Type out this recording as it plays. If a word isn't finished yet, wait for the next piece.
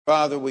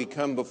Father, we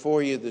come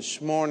before you this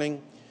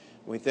morning.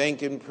 We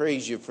thank and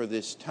praise you for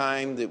this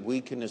time that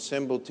we can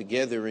assemble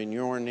together in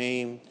your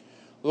name.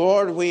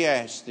 Lord, we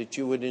ask that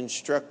you would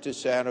instruct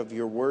us out of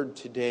your word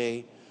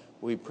today.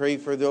 We pray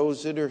for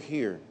those that are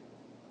here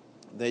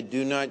that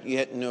do not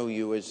yet know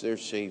you as their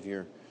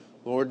Savior.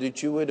 Lord,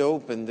 that you would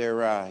open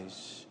their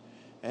eyes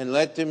and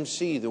let them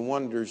see the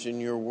wonders in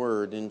your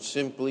word and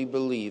simply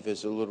believe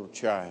as a little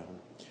child.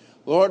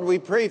 Lord, we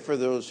pray for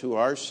those who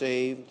are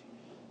saved,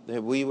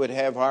 that we would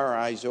have our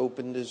eyes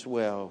opened as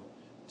well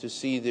to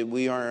see that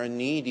we are a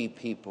needy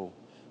people,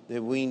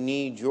 that we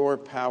need your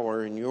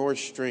power and your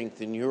strength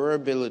and your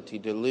ability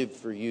to live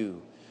for you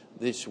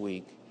this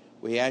week.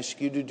 We ask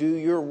you to do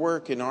your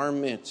work in our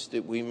midst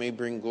that we may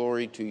bring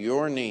glory to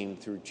your name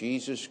through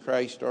Jesus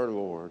Christ our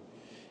Lord.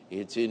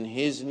 It's in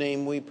his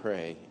name we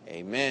pray.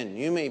 Amen.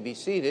 You may be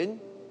seated.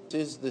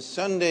 This is the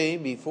Sunday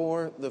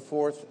before the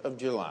 4th of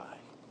July.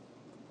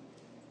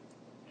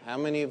 How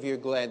many of you are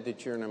glad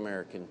that you're an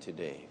American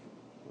today?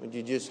 Would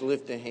you just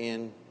lift a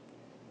hand?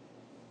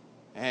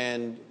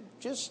 And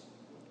just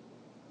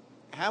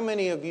how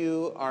many of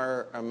you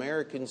are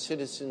American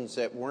citizens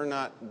that were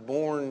not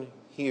born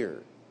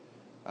here?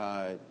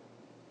 My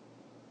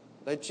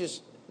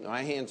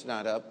hand's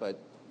not up, but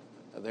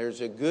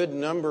there's a good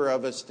number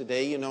of us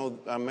today. You know,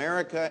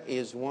 America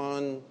is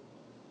one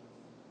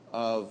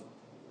of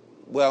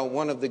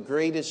the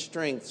greatest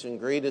strengths and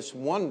greatest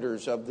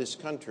wonders of this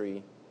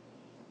country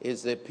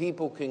is that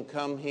people can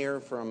come here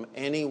from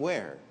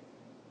anywhere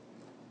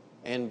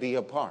and be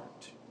a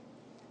part.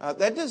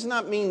 That does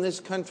not mean this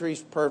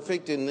country's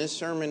perfect, and this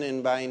sermon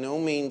and by no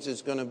means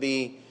is going to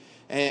be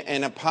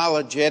an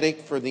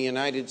apologetic for the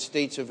United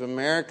States of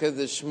America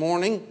this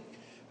morning.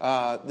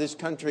 This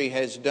country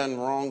has done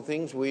wrong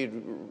things. We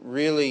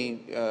really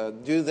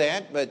do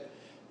that, but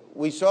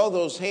we saw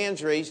those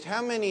hands raised.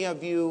 How many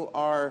of you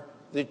are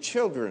the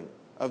children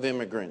of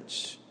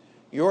immigrants?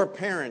 Your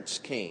parents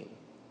came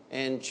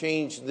and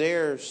changed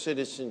their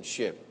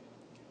citizenship.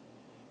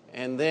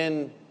 And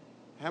then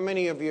how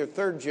many of you are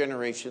third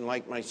generation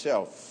like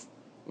myself?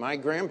 My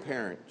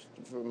grandparents,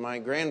 my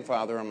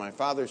grandfather on my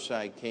father's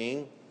side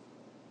came.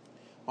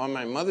 On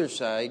my mother's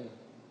side,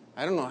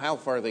 I don't know how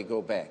far they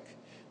go back.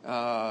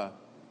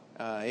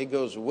 It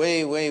goes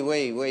way, way,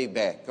 way, way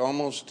back,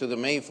 almost to the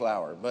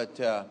Mayflower. But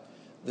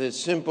the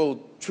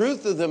simple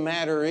truth of the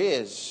matter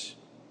is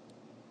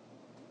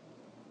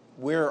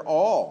we're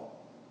all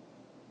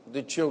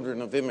the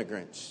children of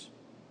immigrants.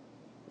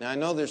 Now, I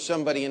know there's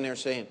somebody in there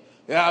saying,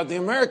 yeah, the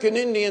American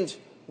Indians,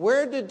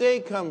 where did they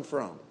come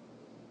from?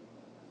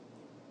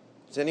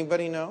 Does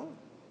anybody know?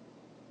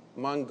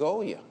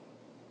 Mongolia.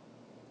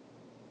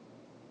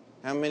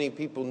 How many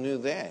people knew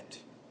that?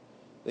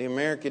 The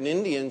American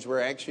Indians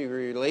were actually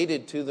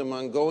related to the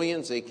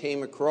Mongolians. They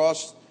came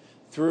across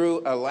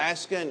through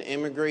Alaska and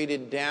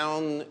immigrated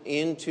down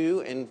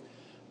into, and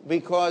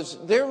because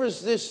there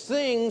was this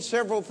thing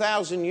several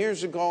thousand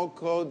years ago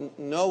called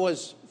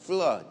Noah's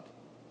flood.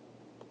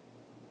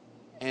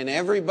 And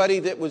everybody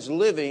that was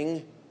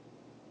living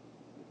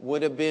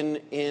would have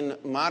been in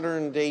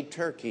modern-day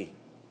Turkey.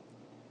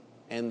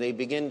 And they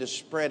began to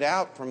spread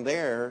out from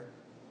there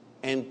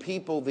and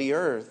people the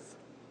earth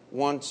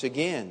once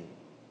again.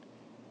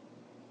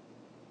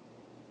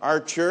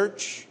 Our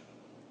church,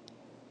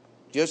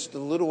 just a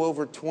little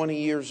over 20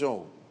 years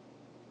old.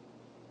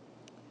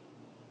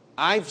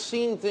 I've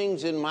seen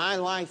things in my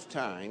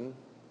lifetime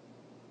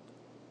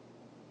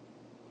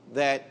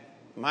that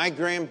my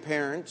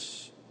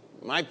grandparents,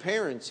 my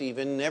parents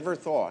even, never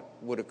thought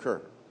would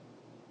occur.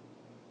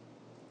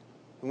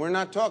 And we're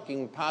not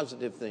talking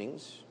positive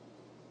things.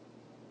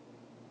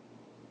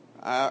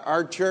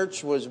 Our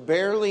church was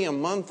barely a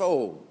month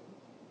old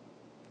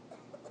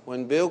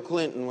when Bill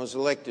Clinton was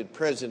elected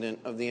President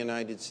of the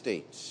United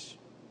States.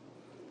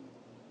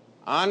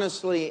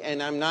 Honestly,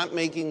 and I'm not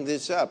making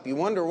this up, you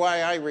wonder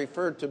why I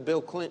refer to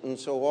Bill Clinton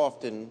so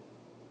often,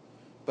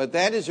 but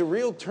that is a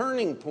real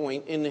turning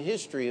point in the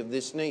history of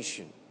this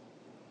nation.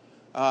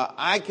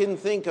 I can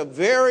think of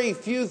very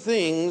few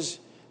things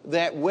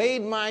that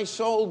weighed my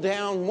soul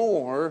down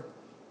more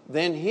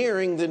than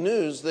hearing the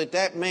news that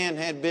that man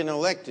had been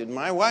elected.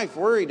 My wife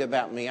worried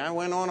about me. I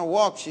went on a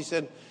walk. She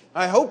said,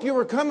 I hope you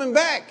were coming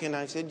back. And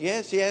I said,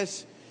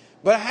 yes.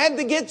 But I had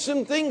to get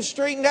some things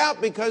straightened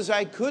out because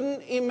I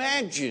couldn't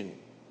imagine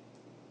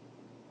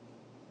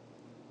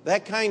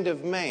that kind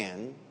of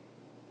man.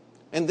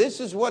 And this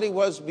is what he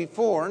was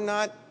before,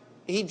 not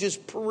he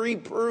just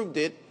reproved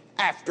it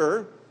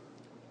after.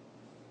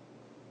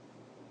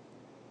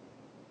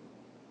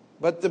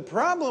 But the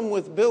problem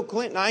with Bill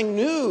Clinton, I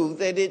knew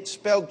that it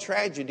spelled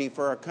tragedy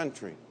for our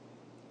country.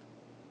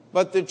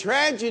 But the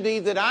tragedy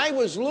that I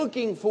was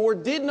looking for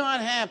did not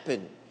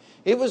happen.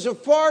 It was a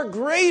far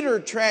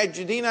greater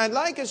tragedy, and I'd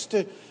like us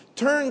to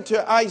turn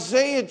to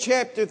Isaiah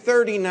chapter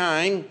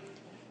 39.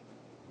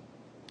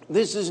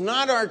 This is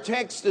not our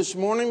text this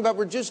morning, but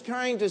we're just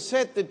trying to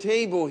set the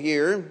table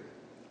here.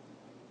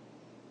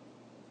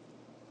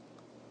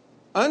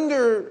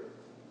 Under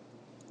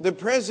the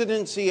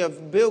presidency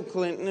of Bill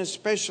Clinton,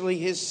 especially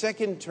his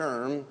second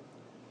term,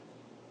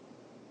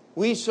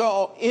 We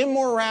saw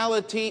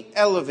immorality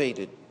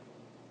elevated.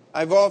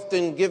 I've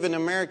often given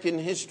American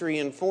history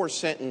in 4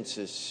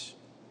 sentences.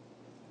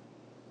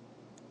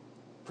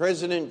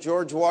 President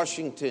George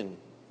Washington,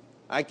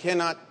 I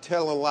cannot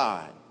tell a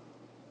lie.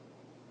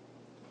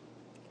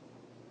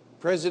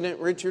 President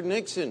Richard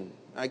Nixon,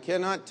 I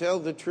cannot tell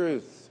the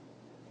truth.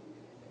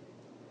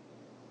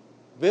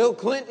 Bill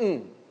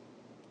Clinton,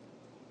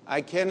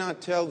 I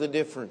cannot tell the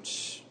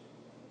difference.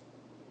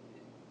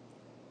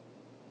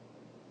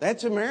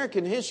 That's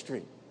American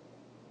history.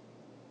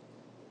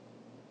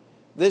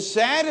 The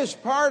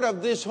saddest part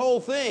of this whole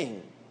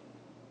thing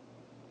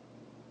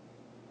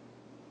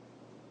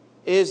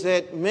is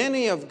that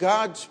many of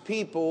God's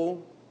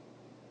people,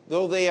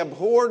 though they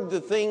abhorred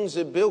the things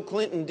that Bill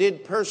Clinton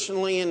did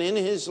personally and in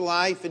his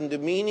life in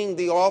demeaning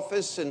the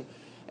office and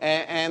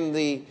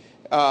the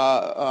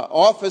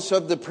office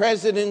of the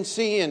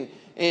presidency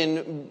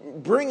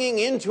and bringing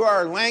into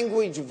our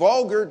language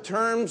vulgar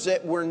terms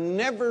that were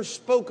never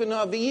spoken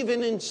of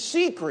even in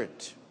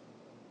secret,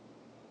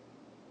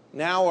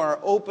 now are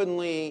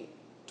openly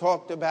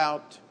talked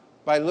about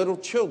by little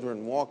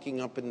children walking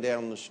up and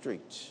down the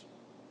streets.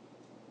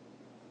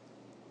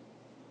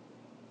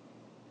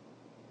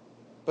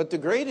 But the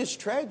greatest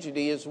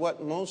tragedy is what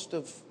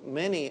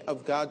many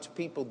of God's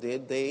people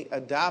did. They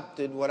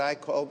adopted what I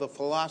call the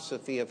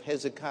philosophy of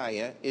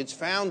Hezekiah. It's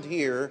found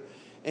here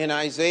in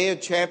Isaiah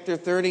chapter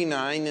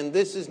 39, and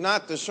this is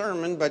not the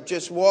sermon, but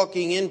just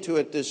walking into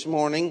it this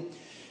morning.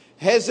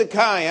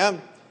 Hezekiah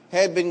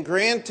had been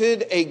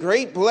granted a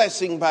great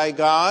blessing by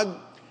God.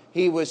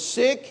 He was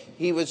sick.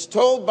 He was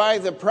told by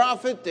the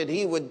prophet that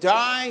he would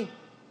die.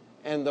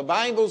 And the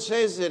Bible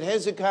says that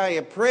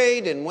Hezekiah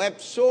prayed and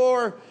wept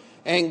sore.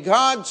 And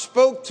God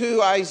spoke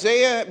to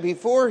Isaiah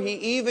before he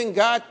even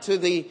got to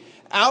the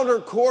outer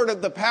court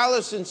of the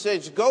palace and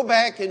says, go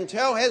back and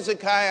tell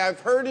Hezekiah I've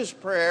heard his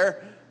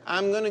prayer.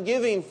 I'm going to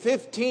give him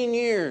 15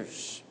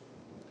 years.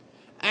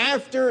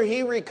 After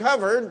he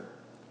recovered,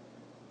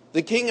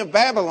 the king of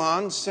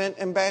Babylon sent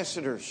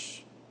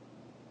ambassadors.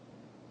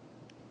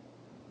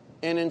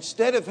 And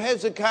instead of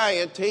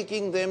Hezekiah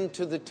taking them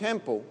to the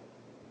temple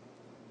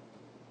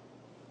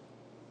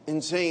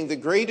and saying the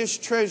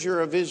greatest treasure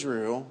of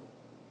Israel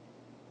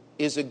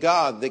is a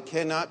God that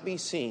cannot be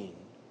seen,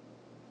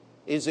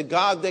 is a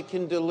God that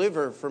can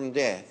deliver from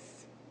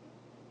death,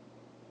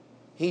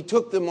 he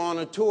took them on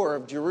a tour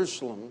of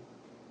Jerusalem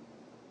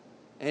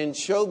and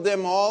showed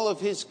them all of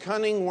his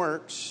cunning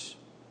works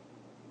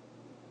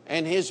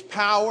and his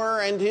power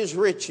and his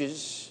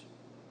riches.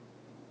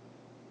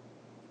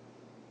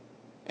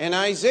 And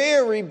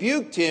Isaiah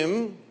rebuked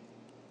him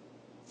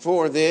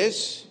for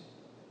this.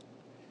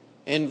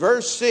 In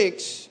verse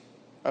 6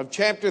 of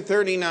chapter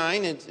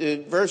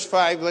 39, verse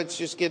 5, let's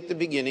just get the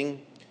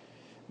beginning.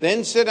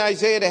 Then said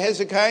Isaiah to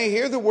Hezekiah,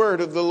 hear the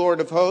word of the Lord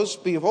of hosts.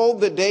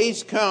 Behold, the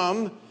days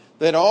come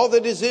that all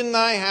that is in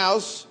thy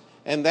house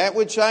and that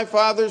which thy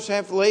fathers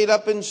have laid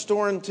up in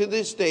store unto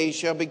this day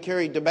shall be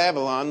carried to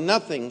Babylon.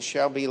 Nothing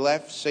shall be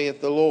left, saith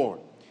the Lord.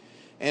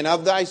 And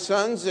of thy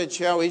sons that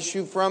shall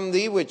issue from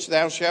thee, which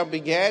thou shalt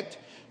beget,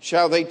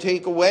 shall they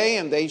take away,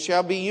 and they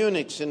shall be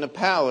eunuchs in the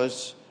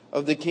palace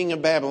of the king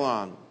of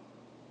Babylon.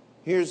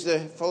 Here's the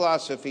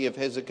philosophy of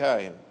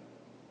Hezekiah.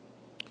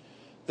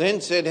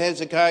 Then said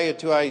Hezekiah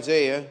to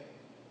Isaiah,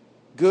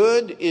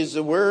 good is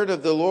the word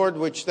of the Lord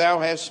which thou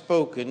hast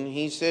spoken.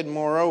 He said,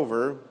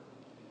 moreover,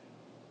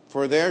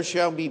 for there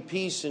shall be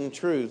peace and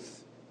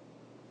truth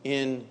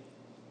in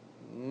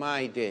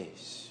my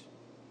days.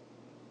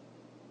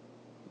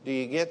 Do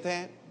you get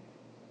that?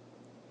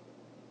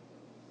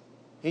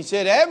 He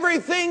said,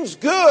 everything's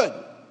good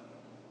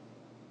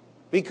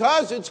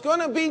because it's going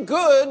to be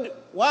good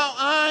while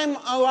I'm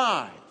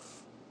alive.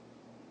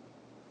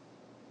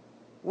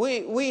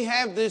 We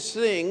have this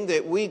thing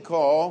that we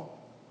call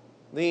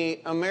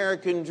the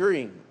American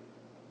dream.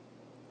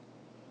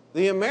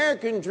 The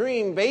American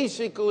dream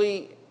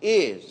basically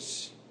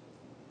is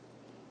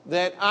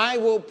that I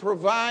will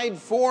provide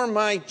for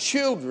my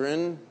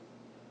children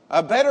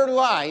a better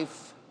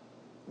life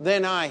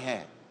than I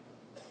had.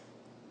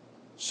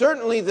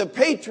 Certainly the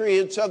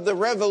patriots of the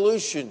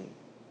Revolution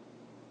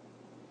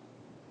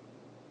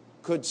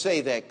could say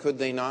that, could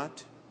they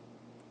not?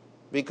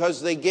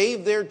 Because they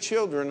gave their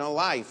children a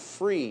life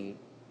free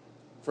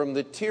from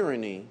the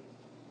tyranny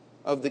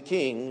of the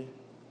King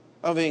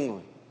of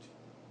England.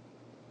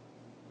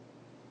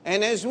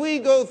 And as we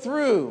go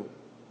through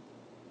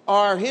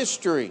our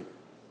history,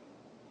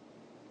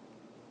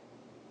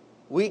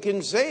 we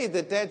can say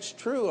that that's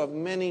true of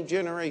many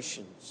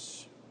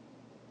generations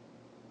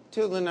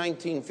till the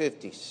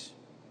 1950s.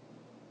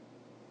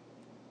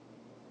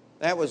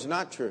 That was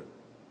not true.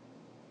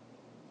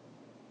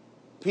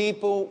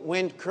 People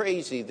went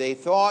crazy. They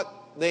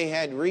thought they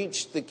had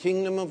reached the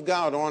kingdom of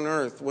God on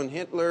earth when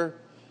Hitler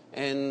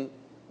and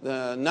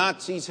the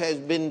Nazis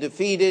had been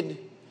defeated.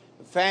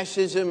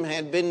 Fascism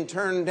had been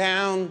turned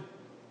down.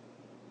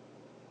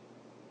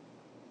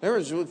 There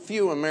was a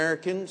few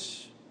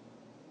Americans.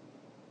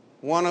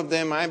 One of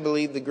them, I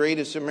believe, the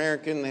greatest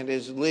American that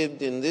has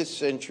lived in this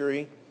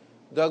century,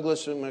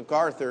 Douglas and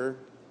MacArthur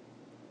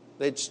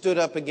that stood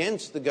up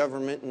against the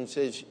government and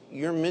says,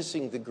 you're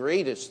missing the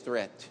greatest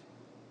threat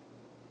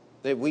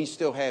that we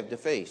still have to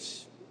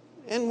face.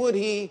 And would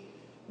he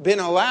been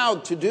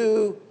allowed to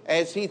do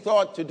as he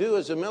thought to do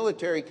as a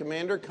military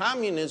commander,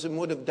 communism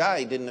would have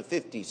died in the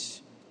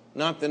 50s,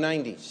 not the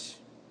 90s.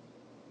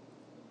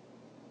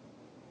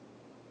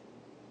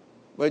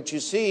 But you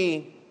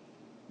see,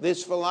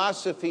 this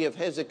philosophy of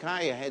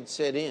Hezekiah had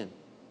set in.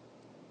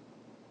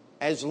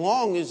 As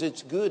long as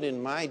it's good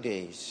in my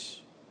days,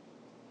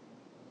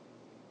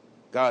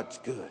 God's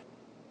good.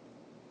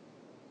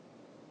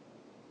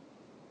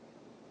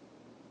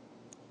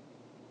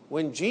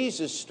 When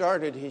Jesus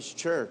started his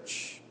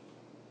church,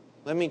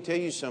 let me tell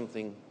you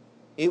something,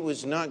 it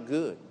was not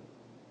good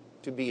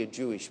to be a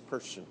Jewish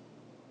person.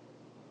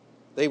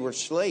 They were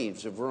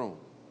slaves of Rome.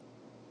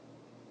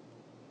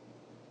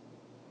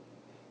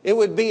 It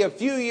would be a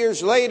few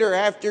years later,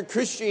 after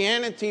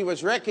Christianity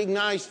was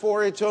recognized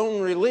for its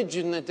own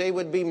religion, that they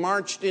would be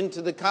marched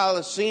into the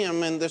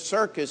Colosseum and the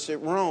circus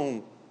at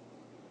Rome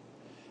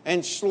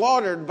and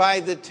slaughtered by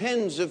the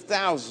tens of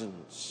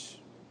thousands.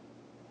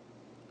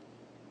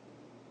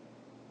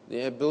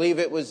 I believe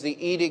it was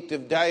the Edict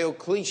of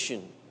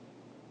Diocletian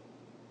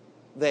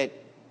that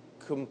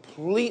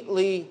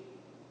completely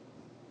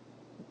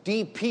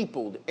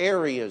depeopled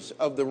areas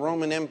of the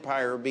Roman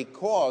Empire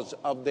because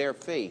of their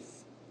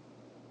faith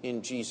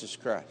in Jesus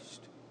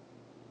Christ.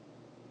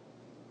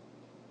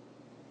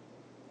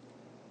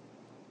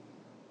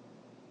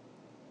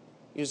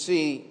 You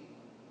see,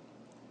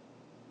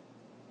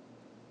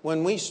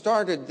 when we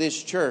started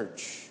this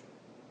church,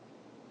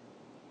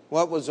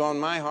 what was on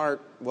my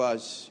heart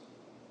was,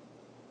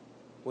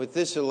 with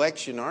this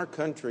election, our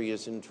country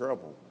is in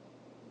trouble.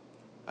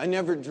 I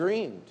never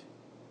dreamed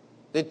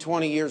that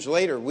 20 years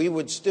later we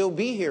would still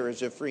be here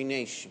as a free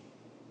nation.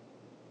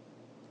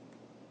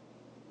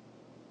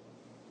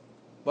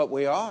 But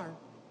we are.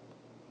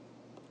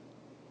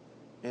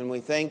 And we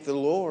thank the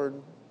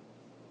Lord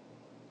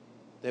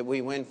that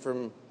we went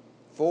from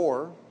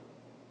 4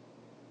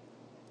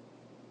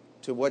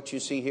 to what you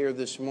see here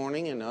this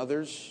morning, and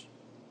others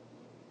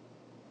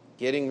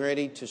getting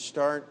ready to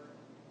start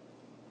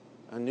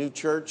a new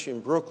church in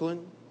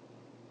Brooklyn,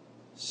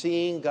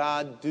 seeing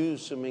God do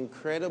some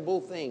incredible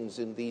things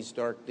in these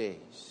dark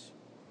days.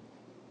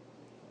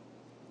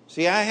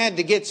 See, I had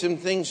to get some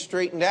things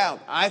straightened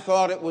out. I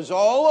thought it was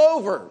all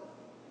over.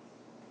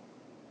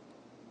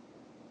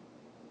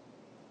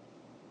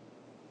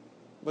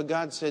 But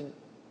God said,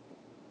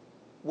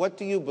 what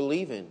do you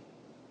believe in?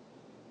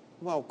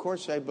 Well, of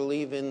course I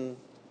believe in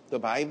the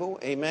Bible.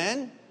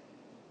 Amen?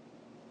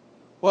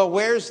 Well,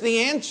 where's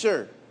the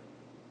answer?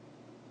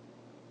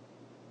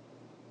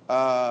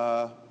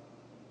 Oh,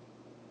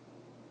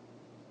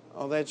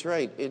 that's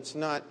right. It's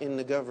not in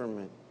the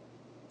government.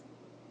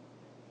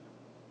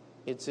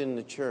 It's in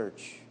the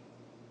church.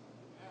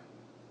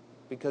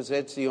 Because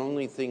that's the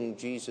only thing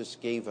Jesus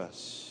gave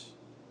us.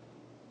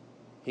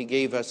 He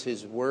gave us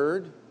His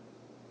Word.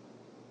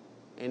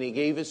 And He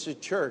gave us a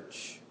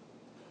church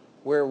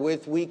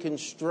wherewith we can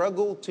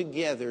struggle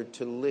together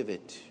to live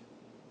it.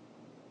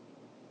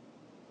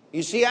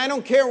 You see, I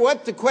don't care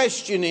what the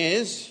question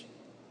is.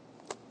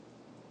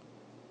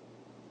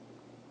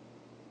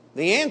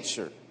 The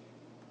answer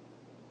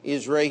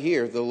is right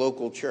here, the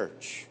local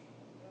church.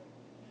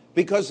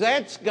 Because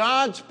that's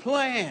God's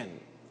plan.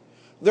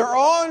 There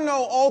are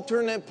no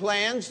alternate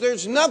plans.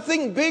 There's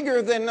nothing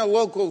bigger than a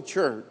local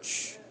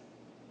church.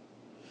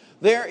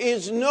 There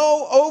is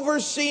no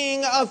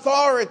overseeing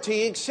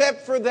authority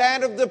except for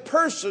that of the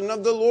person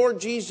of the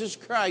Lord Jesus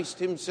Christ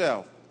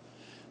Himself.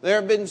 There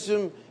have been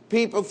some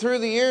people through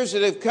the years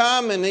that have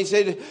come and they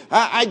said,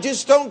 I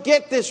just don't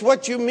get this,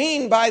 what you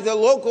mean by the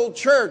local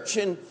church.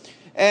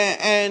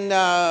 And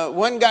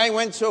one guy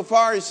went so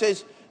far, he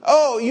says,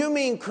 oh, you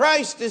mean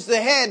Christ is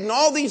the head and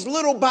all these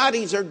little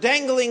bodies are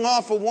dangling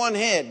off of one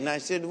head. And I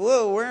said,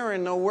 well, where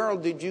in the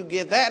world did you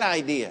get that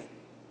idea?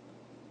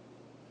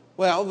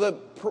 Well,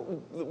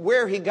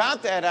 where he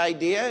got that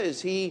idea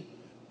is he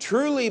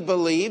truly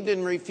believed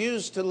and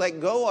refused to let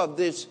go of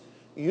this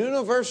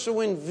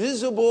universal,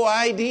 invisible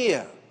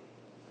idea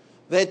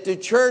that the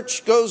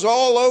church goes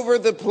all over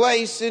the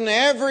place and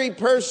every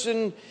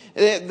person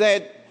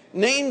that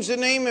names the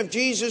name of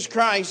Jesus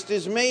Christ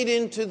is made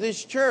into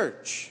this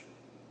church.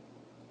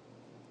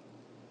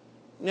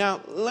 Now,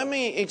 let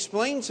me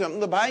explain something.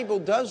 The Bible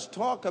does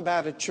talk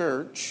about a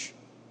church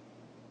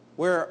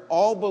where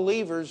all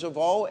believers of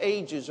all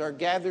ages are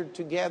gathered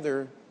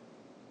together.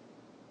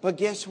 But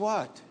guess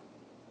what?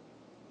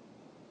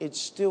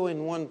 It's still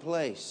in one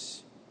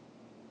place.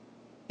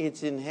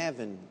 It's in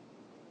heaven.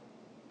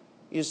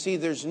 You see,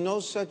 there's no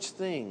such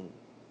thing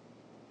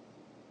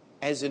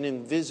as an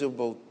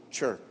invisible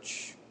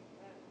church.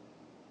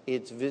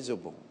 It's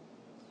visible.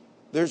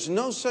 There's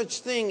no such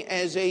thing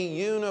as a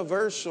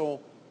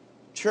universal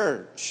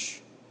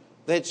church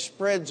that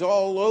spreads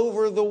all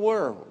over the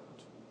world.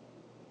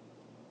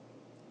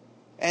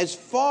 As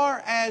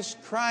far as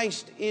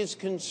Christ is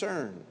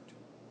concerned,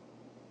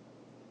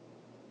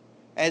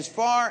 as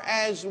far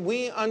as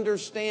we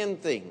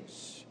understand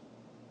things,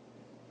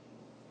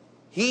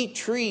 he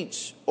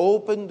treats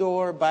Open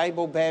Door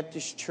Bible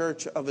Baptist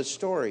Church of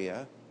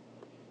Astoria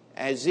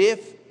as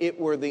if it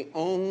were the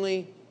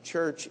only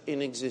church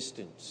in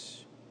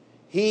existence.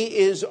 He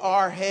is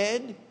our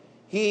head.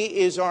 He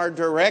is our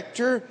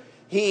director.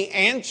 He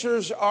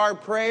answers our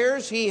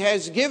prayers. He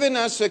has given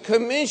us a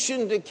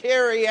commission to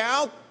carry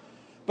out.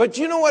 But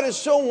you know what is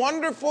so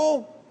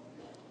wonderful?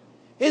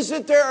 Is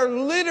that there are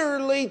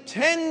literally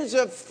tens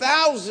of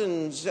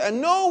thousands,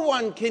 and no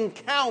one can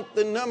count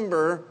the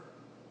number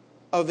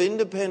of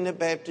independent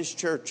Baptist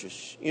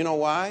churches. You know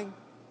why?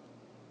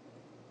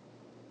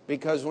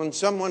 Because when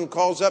someone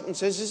calls up and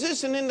says, "Is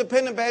this an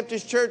independent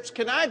Baptist church?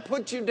 Can I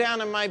put you down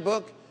in my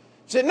book?"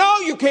 Say, "No,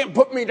 you can't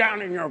put me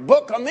down in your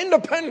book. I'm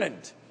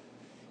independent."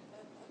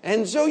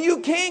 And so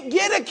you can't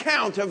get a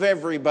count of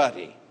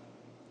everybody.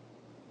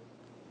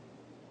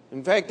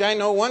 In fact, I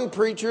know one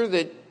preacher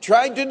that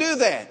tried to do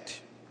that.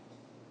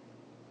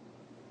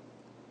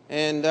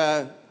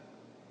 And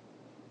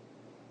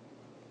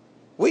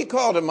we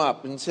called him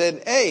up and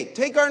said, "Hey,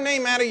 take our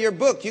name out of your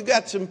book. You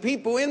got some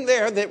people in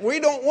there that we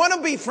don't want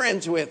to be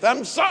friends with.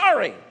 I'm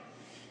sorry."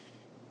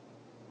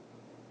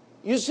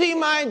 You see,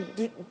 my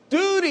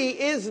duty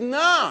is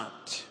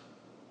not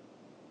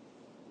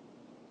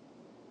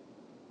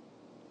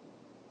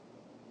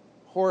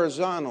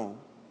horizontal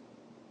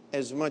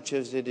as much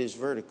as it is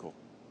vertical.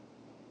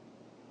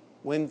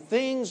 When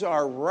things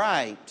are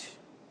right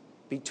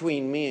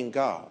between me and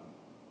God,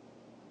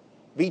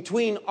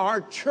 between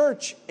our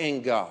church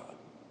and God,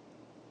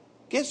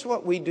 guess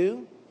what we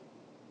do?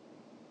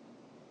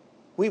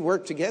 We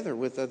work together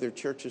with other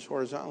churches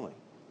horizontally,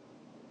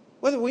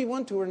 whether we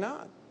want to or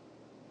not.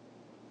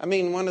 I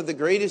mean, one of the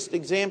greatest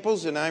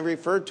examples, and I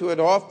refer to it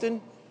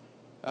often,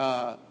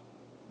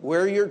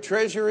 where your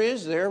treasure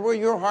is, there will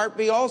your heart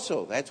be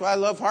also. That's why I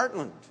love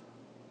Heartland.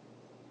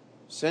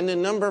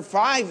 Sending number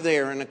 5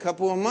 there in a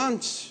couple of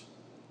months.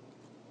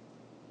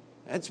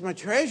 That's my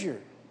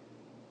treasure.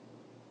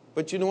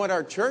 But you know what?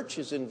 Our church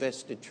has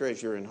invested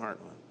treasure in Heartland.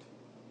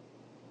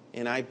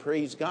 And I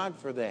praise God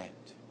for that.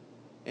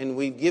 And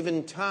we've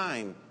given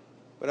time.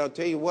 But I'll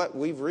tell you what,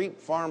 we've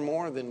reaped far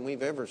more than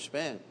we've ever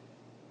spent.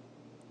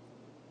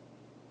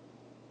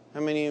 How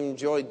many of you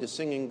enjoyed the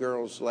singing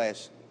girls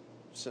last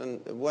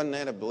Sunday? Wasn't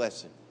that a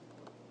blessing?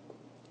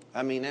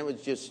 I mean, that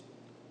was just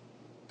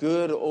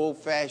good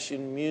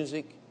old-fashioned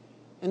music.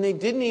 And they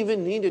didn't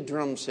even need a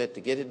drum set to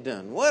get it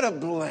done. What a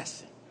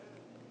blessing.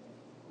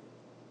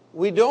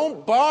 We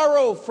don't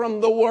borrow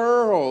from the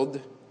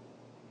world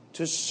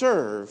to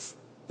serve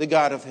the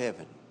God of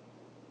heaven.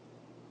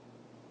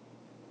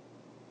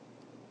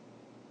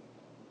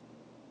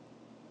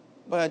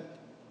 But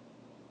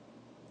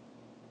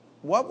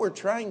what we're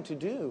trying to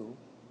do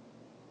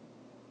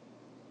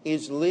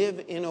is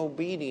live in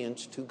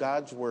obedience to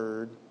God's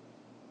word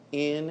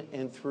in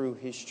and through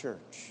His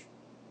church.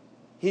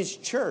 His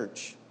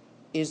church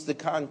is the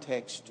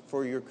context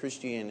for your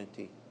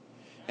Christianity.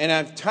 And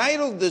I've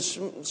titled this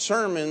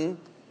sermon,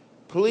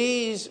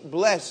 "Please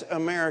Bless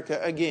America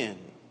Again."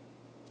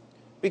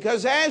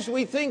 Because as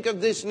we think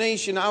of this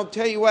nation, I'll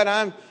tell you what,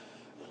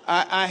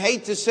 I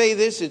hate to say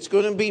this, it's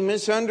going to be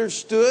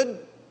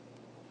misunderstood,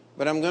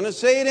 but I'm going to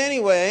say it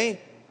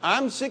anyway.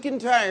 I'm sick and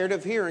tired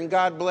of hearing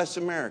 "God bless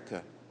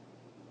America."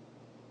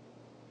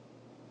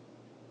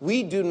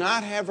 We do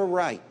not have a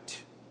right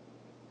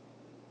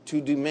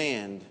to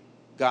demand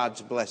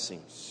God's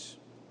blessings.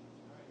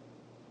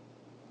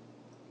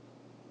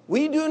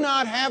 We do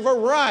not have a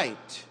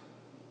right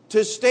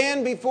to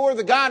stand before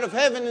the God of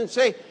heaven and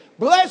say,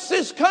 "Bless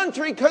this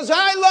country because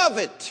I love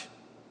it."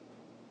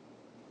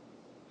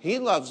 He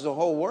loves the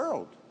whole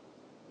world.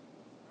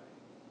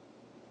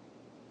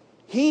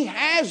 He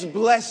has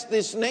blessed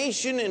this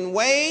nation in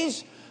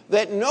ways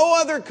that no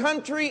other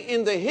country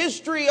in the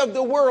history of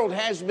the world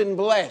has been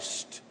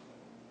blessed.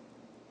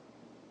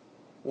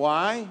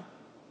 Why?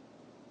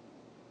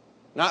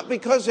 Not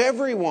because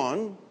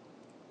everyone,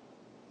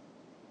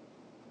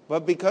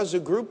 but because a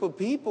group of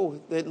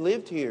people that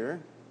lived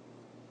here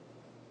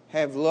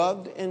have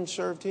loved and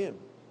served Him.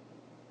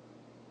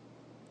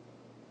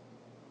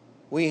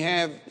 We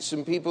have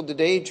some people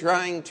today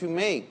trying to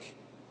make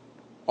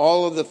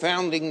all of the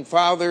founding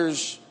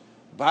fathers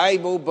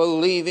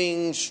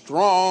Bible-believing,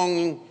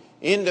 strong,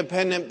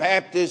 independent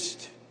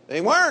Baptist. They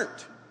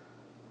weren't.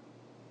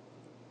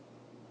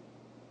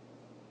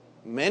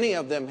 Many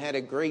of them had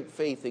a great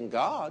faith in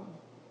God.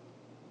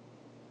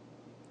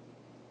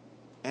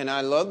 And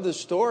I love the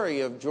story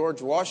of George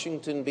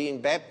Washington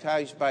being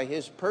baptized by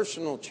his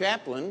personal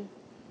chaplain,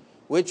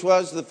 which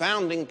was the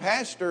founding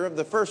pastor of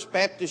the First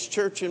Baptist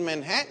Church in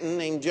Manhattan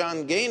named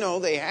John Gano.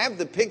 They have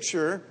the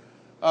picture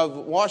of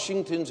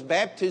Washington's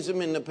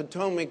baptism in the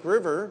Potomac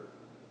River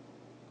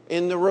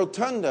in the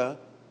rotunda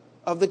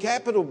of the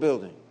Capitol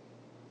building.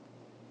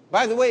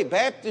 By the way,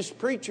 Baptist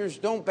preachers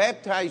don't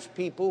baptize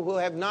people who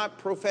have not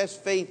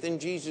professed faith in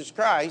Jesus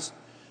Christ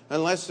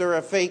unless they're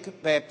a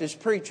fake Baptist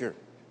preacher,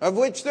 of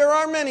which there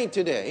are many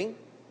today.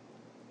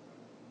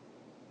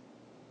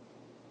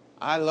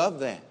 I love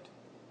that.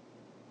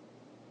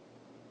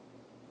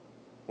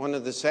 One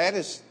of the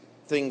saddest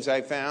things I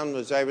found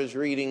was I was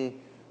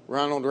reading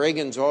Ronald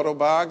Reagan's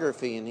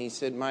autobiography, and he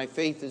said, "My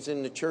faith is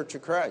in the Church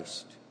of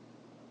Christ."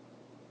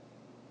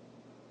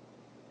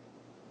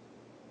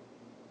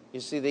 You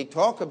see, they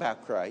talk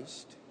about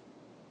Christ,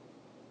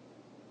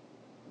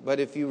 but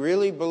if you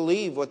really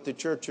believe what the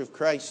Church of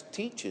Christ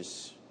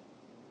teaches,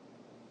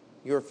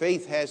 your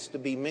faith has to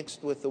be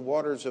mixed with the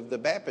waters of the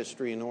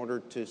baptistry in order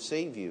to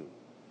save you.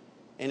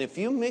 And if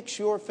you mix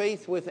your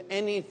faith with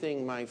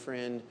anything, my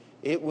friend,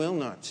 it will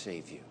not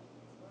save you.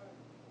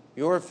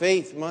 Your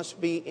faith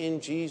must be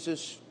in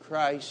Jesus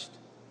Christ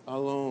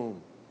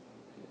alone.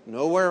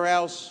 Nowhere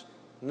else,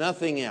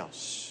 nothing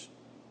else.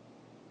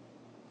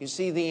 You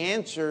see, the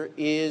answer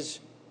is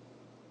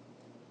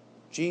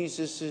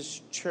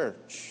Jesus'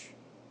 church.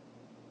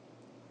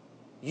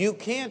 You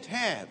can't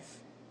have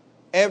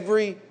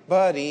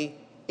everybody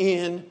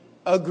in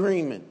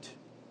agreement.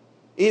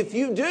 If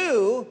you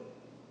do,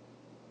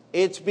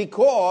 it's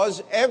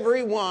because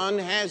everyone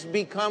has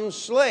become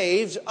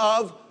slaves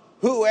of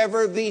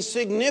whoever the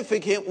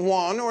significant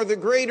one or the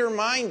greater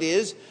mind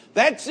is.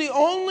 That's the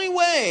only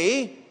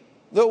way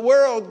the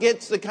world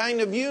gets the kind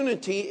of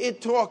unity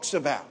it talks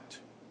about.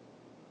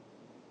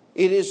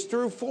 It is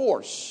through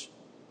force.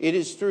 It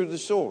is through the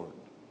sword.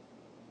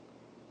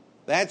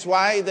 That's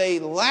why they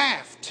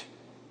laughed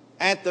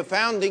at the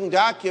founding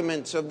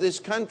documents of this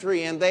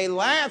country, and they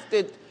laughed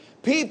at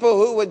people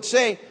who would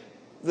say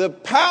the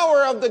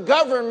power of the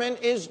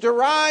government is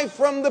derived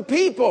from the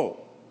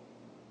people.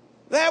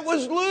 That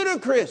was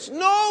ludicrous.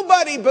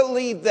 Nobody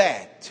believed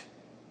that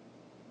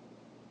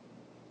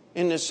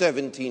in the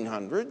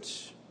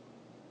 1700s.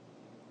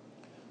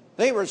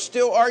 They were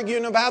still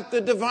arguing about the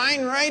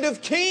divine right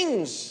of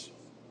kings,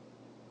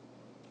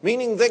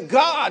 meaning that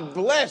God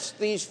blessed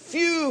these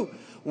few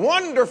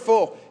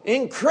wonderful,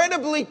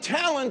 incredibly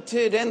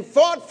talented and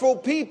thoughtful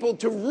people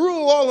to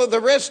rule all of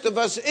the rest of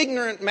us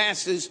ignorant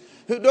masses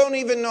who don't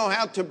even know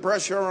how to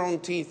brush our own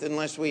teeth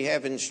unless we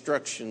have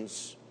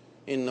instructions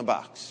in the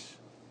box.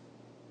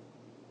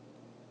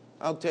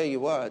 I'll tell you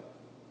what,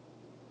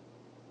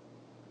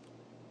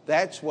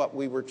 that's what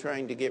we were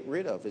trying to get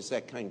rid of, is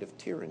that kind of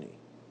tyranny.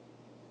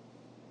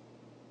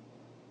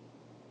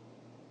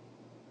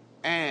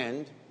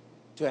 And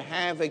to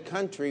have a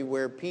country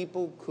where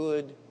people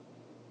could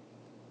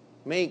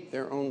make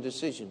their own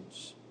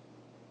decisions.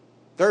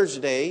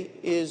 Thursday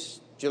is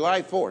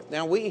July 4th.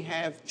 Now, we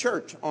have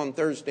church on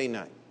Thursday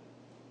night.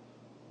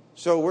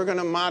 So we're going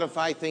to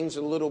modify things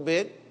a little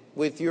bit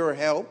with your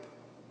help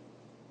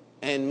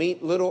and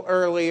meet a little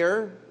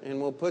earlier,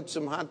 and we'll put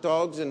some hot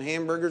dogs and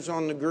hamburgers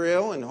on the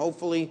grill, and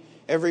hopefully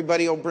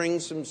everybody will bring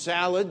some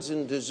salads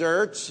and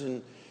desserts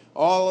and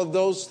all of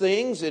those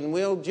things, and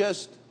we'll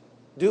just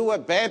do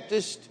what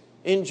Baptists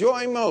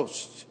enjoy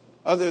most,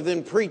 other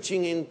than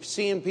preaching and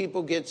seeing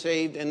people get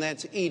saved, and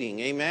that's eating.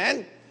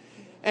 Amen?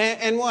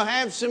 And we'll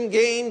have some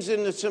games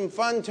and some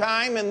fun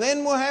time, and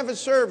then we'll have a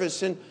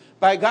service. And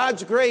by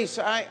God's grace,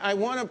 I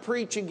want to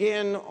preach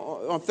again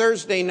on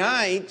Thursday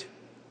night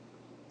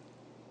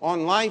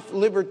on life,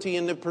 liberty,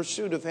 and the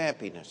pursuit of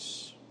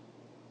happiness.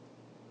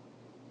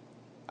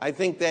 I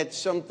think that's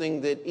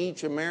something that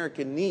each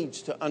American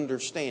needs to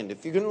understand.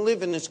 If you're going to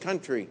live in this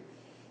country,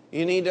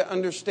 you need to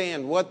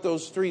understand what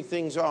those three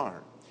things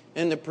are.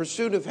 And the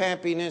pursuit of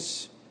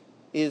happiness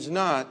is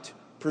not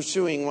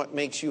pursuing what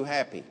makes you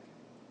happy.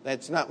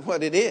 That's not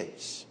what it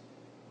is.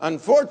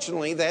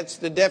 Unfortunately, that's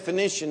the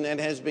definition that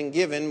has been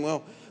given.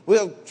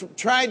 We'll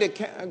try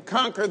to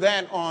conquer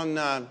that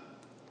on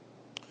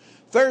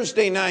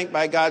Thursday night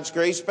by God's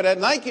grace. But I'd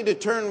like you to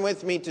turn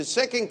with me to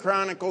 2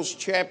 Chronicles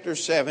chapter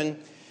 7.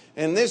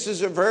 And this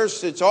is a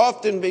verse that's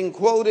often been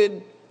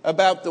quoted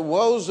about the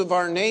woes of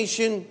our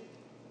nation.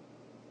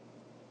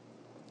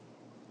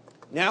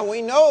 Now,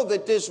 we know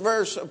that this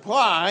verse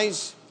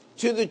applies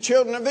to the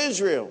children of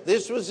Israel.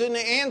 This was an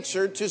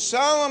answer to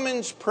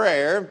Solomon's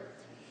prayer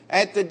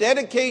at the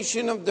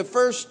dedication of the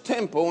first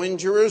temple in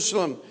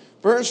Jerusalem.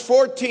 Verse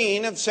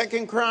 14 of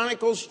 2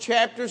 Chronicles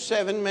chapter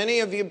 7. Many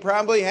of you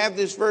probably have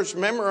this verse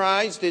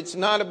memorized. It's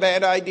not a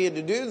bad idea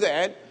to do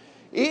that.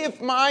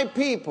 If my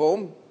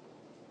people,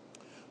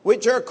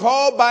 which are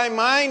called by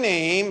my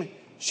name,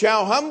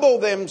 shall humble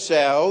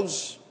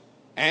themselves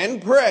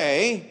and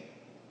pray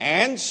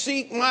and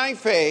seek my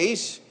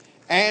face,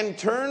 and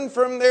turn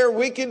from their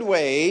wicked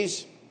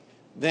ways,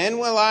 then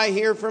will I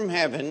hear from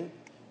heaven,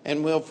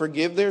 and will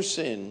forgive their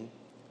sin,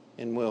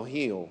 and will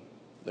heal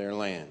their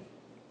land.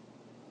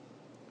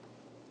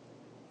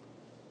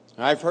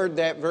 I've heard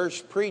that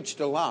verse preached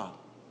a lot,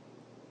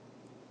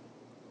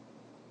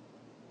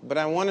 but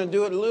I want to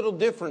do it a little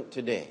different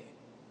today.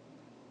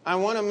 I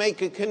want to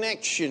make a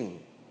connection,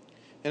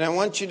 and I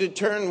want you to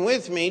turn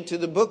with me to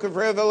the book of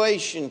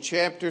Revelation,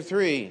 chapter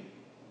 3.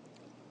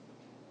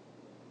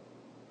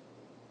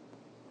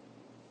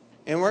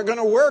 And we're going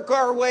to work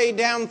our way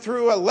down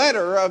through a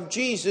letter of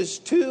Jesus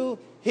to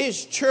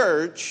his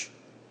church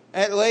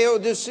at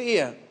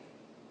Laodicea.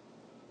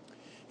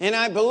 And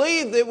I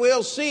believe that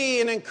we'll see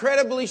an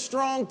incredibly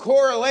strong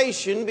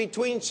correlation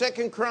between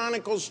 2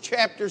 Chronicles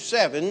chapter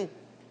 7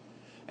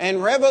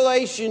 and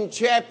Revelation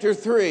chapter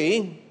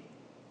 3,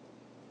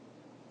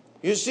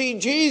 you see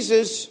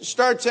Jesus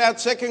starts out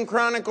 2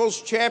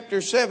 Chronicles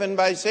chapter 7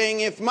 by saying,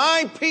 if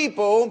my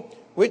people,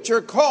 which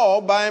are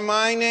called by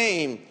my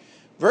name.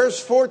 Verse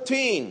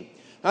 14,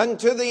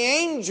 unto the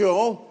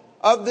angel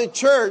of the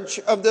church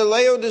of the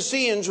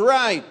Laodiceans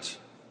write,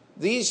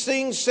 these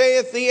things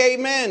saith the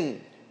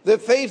Amen, the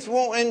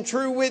faithful and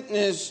true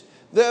witness,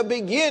 the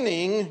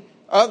beginning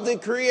of the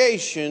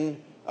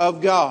creation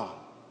of God.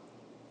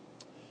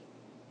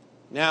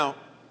 Now,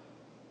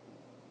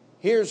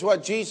 here's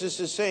what Jesus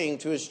is saying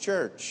to his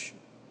church.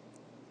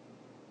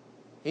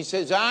 He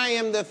says, I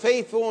am the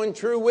faithful and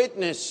true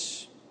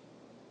witness.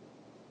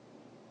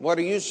 What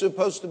are you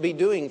supposed to be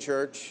doing,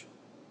 church?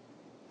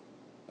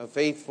 A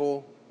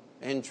faithful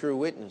and true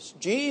witness.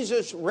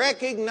 Jesus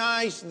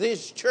recognized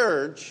this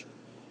church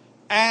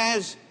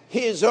as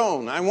his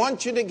own. I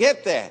want you to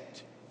get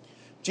that.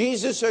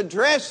 Jesus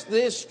addressed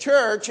this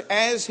church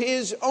as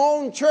his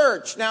own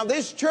church. Now,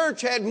 this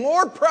church had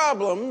more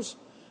problems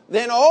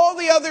than all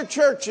the other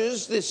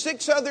churches, the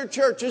 6 other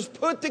churches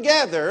put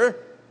together,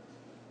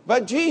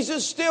 but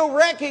Jesus still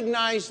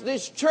recognized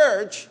this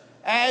church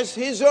as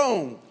his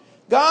own.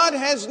 God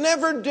has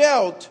never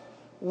dealt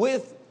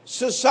with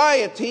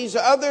societies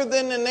other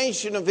than the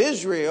nation of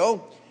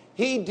Israel.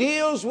 He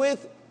deals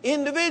with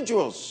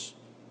individuals.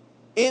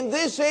 In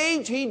this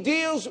age, he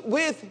deals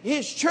with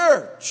his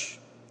church.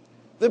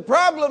 The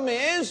problem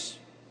is,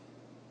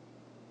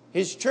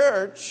 his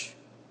church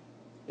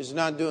is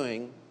not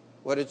doing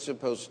what it's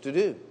supposed to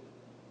do.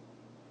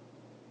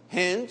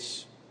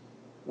 Hence,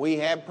 we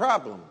have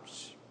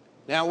problems.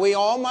 Now, we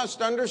all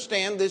must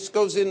understand this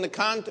goes in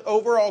the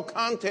overall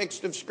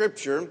context of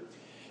Scripture,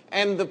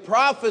 and the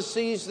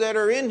prophecies that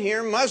are in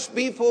here must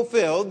be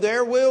fulfilled.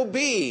 There will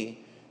be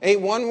a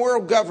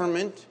one-world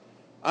government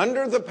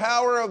under the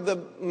power of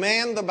the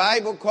man the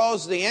Bible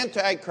calls the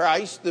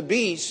Antichrist, the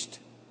beast.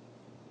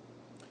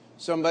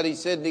 Somebody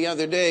said the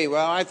other day,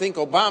 well, I think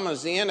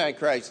Obama's the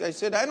Antichrist. I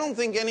said, I don't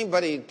think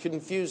anybody would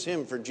confuse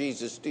him for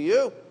Jesus. Do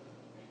you?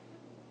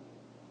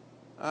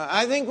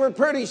 I think we're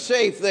pretty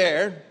safe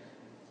there.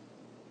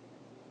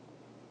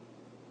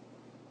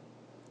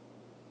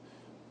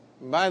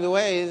 By the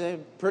way, they're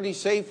pretty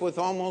safe with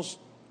almost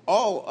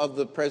all of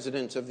the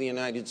presidents of the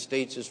United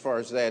States as far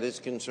as that is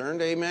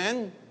concerned.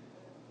 Amen?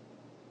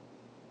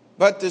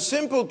 But the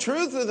simple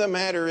truth of the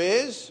matter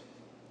is,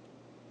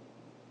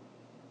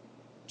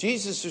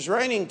 Jesus is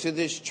writing to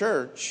this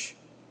church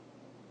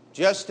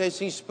just as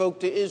he spoke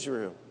to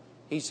Israel.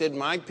 He said,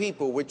 my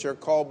people, which are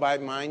called by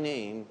my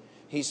name,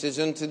 he says,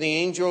 unto the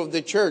angel of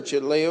the church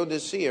at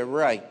Laodicea,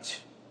 write.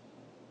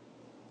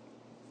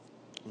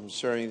 I'm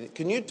sorry.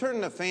 Can you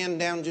turn the fan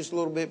down just a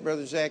little bit,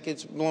 Brother Zach?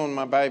 It's blowing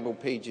my Bible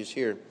pages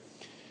here.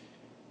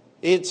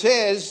 It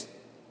says,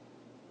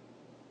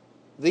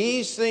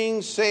 these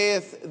things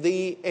saith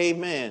the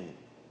Amen.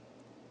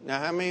 Now,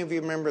 how many of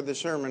you remember the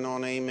sermon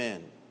on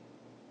Amen?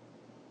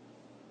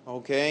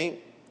 Okay.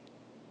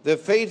 The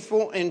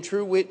faithful and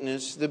true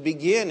witness, the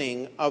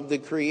beginning of the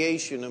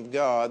creation of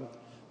God.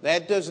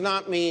 That does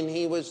not mean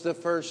he was the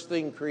first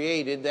thing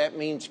created. That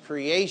means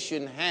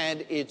creation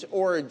had its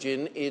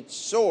origin, its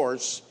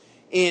source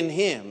in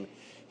him.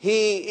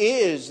 He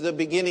is the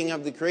beginning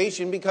of the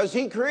creation because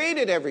he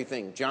created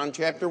everything. John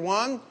chapter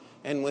 1,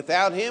 and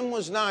without him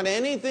was not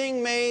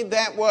anything made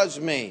that was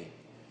made.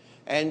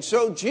 And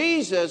so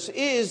Jesus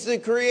is the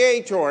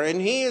creator,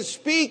 and he is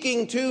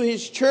speaking to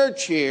his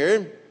church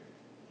here.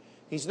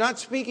 He's not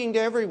speaking to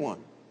everyone.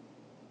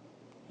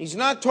 He's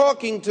not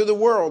talking to the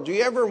world. Do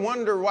you ever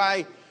wonder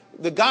why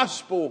the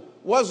gospel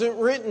wasn't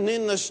written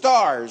in the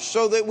stars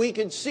so that we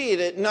could see it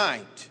at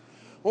night?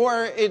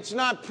 Or it's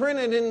not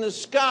printed in the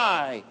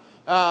sky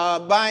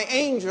by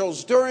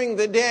angels during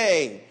the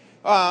day?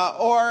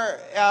 Or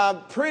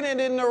printed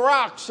in the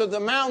rocks of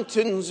the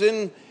mountains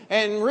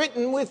and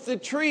written with the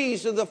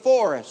trees of the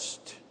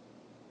forest?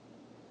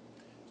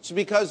 It's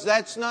because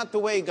that's not the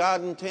way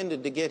God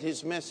intended to get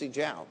his message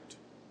out.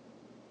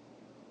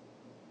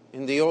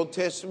 In the Old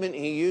Testament,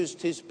 he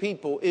used his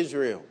people,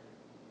 Israel.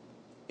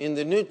 In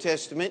the New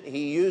Testament,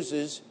 he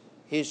uses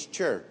his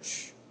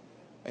church,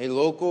 a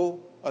local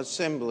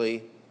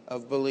assembly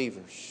of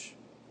believers.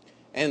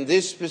 And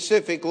this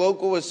specific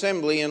local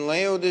assembly in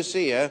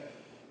Laodicea,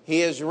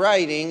 he is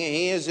writing,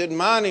 he is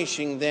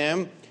admonishing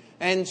them.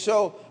 And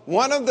so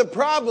one of the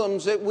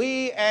problems that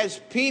we as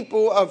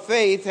people of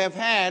faith have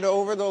had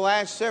over the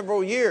last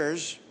several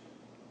years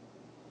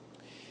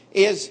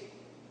is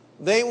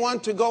they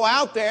want to go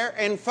out there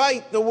and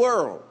fight the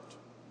world.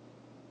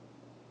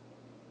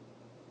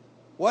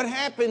 What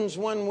happens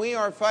when we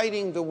are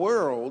fighting the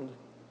world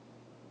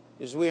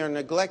is we are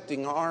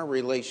neglecting our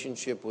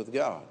relationship with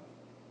God.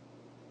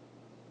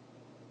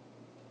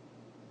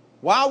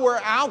 While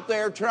we're out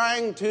there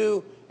trying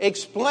to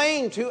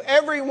explain to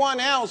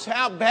everyone else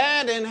how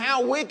bad and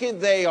how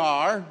wicked they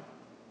are,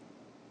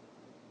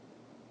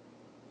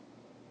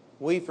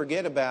 we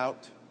forget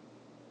about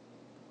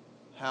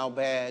how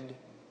bad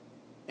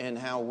and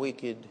how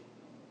wicked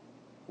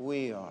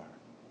we are.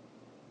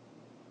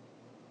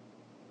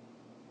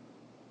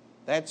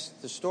 That's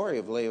the story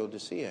of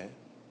Laodicea.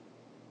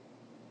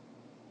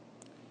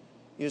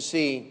 You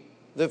see,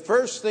 the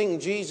first thing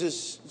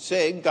Jesus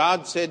said,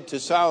 God said to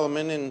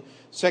Solomon in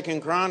 2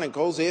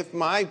 Chronicles, if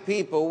my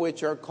people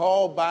which are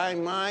called by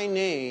my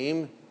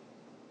name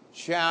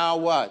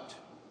shall what?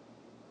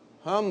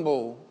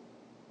 Humble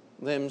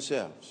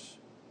themselves.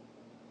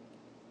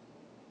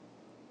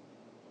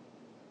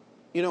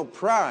 You know,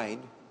 pride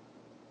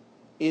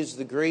is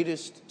the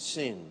greatest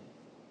sin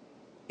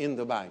in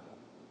the Bible.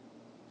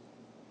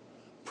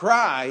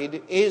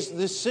 Pride is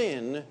the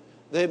sin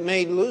that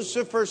made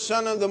Lucifer,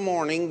 son of the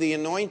morning, the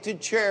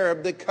anointed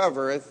cherub that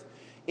covereth,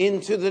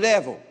 into the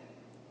devil.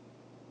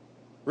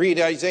 Read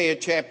Isaiah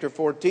chapter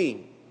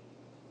 14.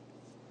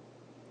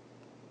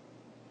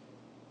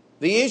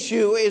 The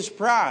issue is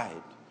pride.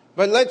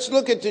 But let's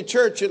look at the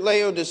church at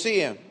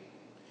Laodicea.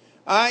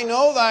 I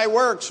know thy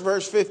works,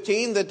 verse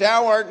 15, that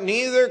thou art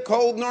neither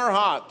cold nor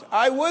hot.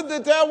 I would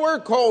that thou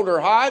wert cold or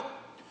hot.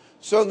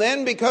 So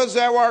then, because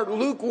thou art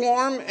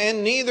lukewarm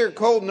and neither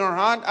cold nor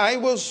hot, I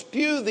will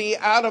spew thee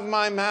out of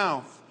my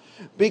mouth.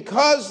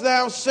 Because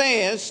thou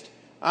sayest,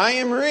 I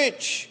am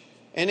rich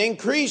and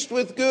increased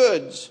with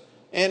goods,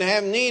 and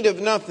have need of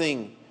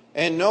nothing,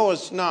 and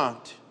knowest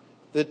not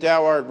that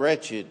thou art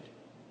wretched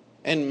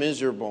and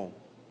miserable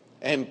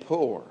and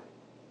poor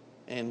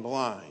and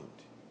blind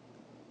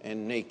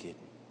and naked.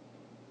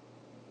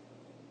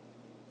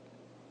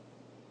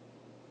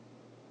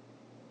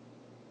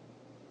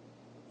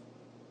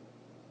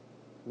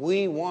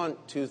 We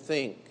want to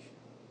think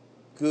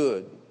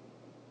good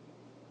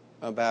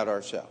about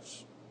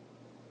ourselves.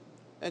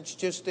 That's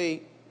just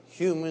a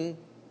human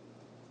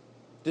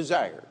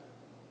desire.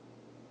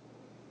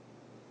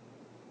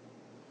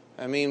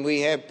 I mean,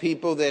 we have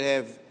people that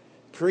have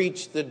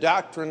preached the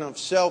doctrine of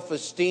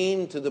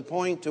self-esteem to the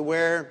point to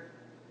where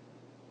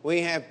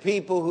we have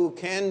people who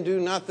can do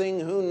nothing,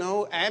 who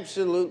know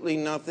absolutely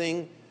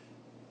nothing,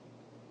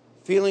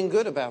 feeling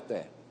good about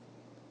that.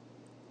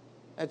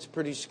 That's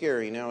pretty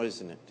scary now,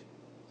 isn't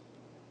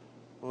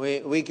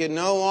it? We can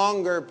no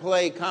longer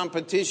play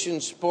competition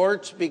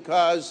sports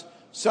because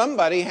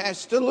somebody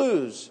has to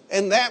lose,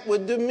 and that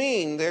would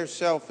demean their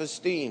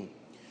self-esteem.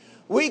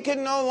 We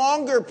can no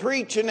longer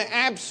preach an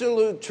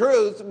absolute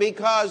truth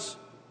because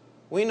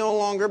we no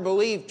longer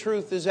believe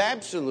truth is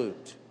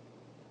absolute.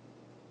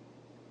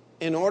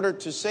 In order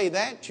to say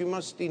that, you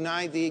must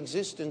deny the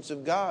existence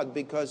of God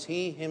because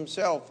He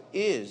Himself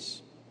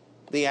is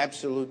the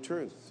absolute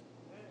truth.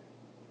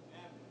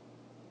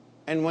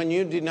 And when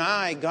you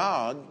deny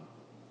God,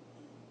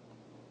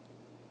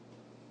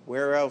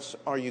 where else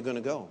are you going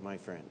to go, my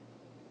friend?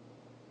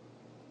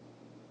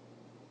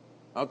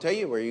 I'll tell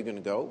you where you're going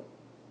to go.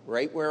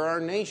 Right where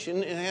our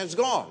nation has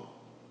gone.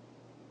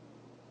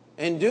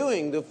 And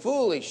doing the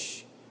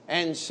foolish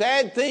and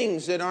sad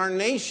things that our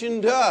nation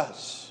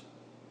does.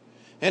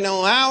 And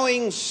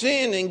allowing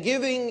sin and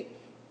giving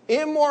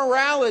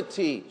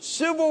immorality,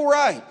 civil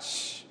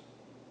rights.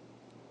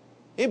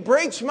 It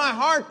breaks my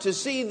heart to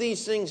see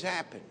these things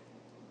happen.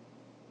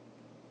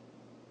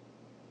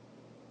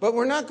 But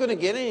we're not going to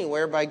get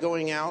anywhere by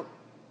going out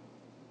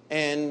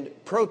and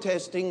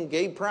protesting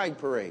gay pride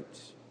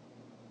parades.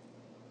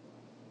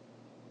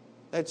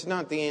 That's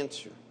not the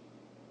answer.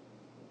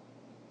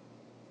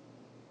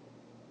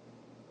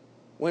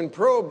 When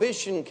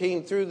prohibition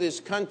came through this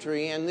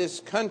country and this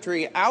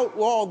country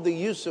outlawed the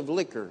use of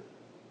liquor,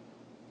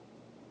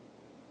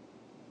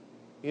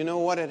 you know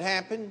what had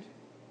happened?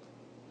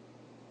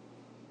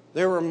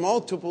 There were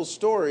multiple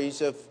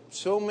stories of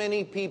so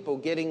many people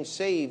getting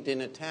saved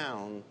in a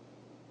town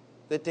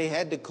that they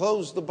had to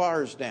close the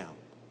bars down.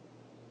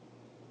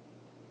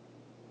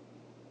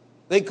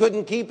 They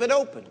couldn't keep it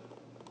open.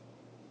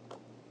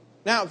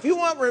 Now, if you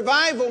want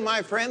revival,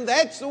 my friend,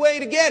 that's the way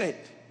to get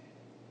it.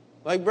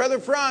 Like Brother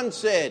Franz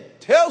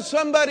said, tell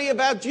somebody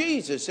about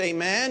Jesus,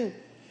 amen?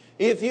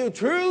 If you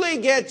truly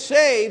get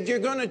saved, you're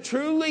going to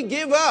truly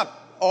give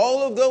up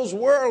all of those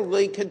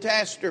worldly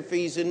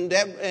catastrophes and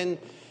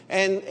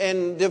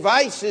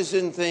devices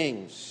and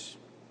things.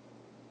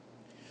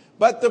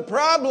 But the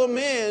problem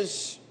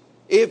is,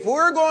 if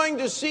we're going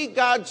to seek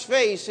God's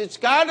face, it's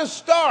got to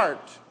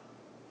start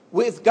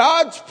with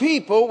God's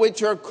people,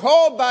 which are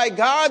called by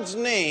God's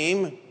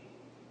name,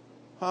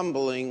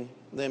 humbling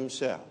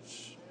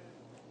themselves.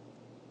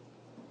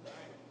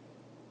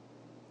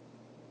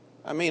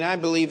 I mean, I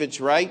believe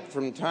it's right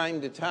from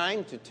time to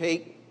time to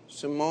take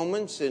some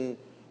moments and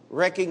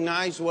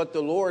recognize what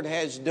the Lord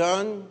has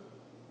done.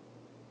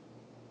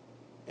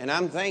 And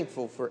I'm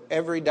thankful for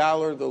every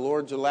dollar the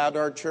Lord's allowed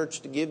our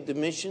church to give to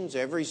missions,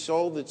 every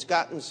soul that's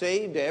gotten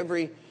saved,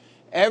 every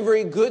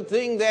good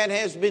thing that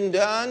has been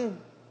done.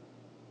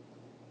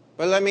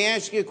 But let me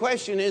ask you a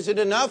question. Is it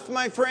enough,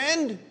 my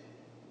friend?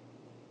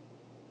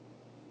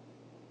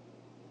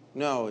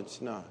 No, it's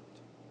not.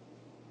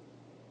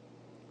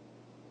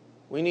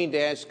 We need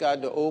to ask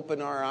God to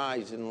open our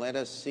eyes and let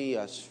us see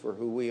us for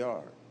who we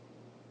are.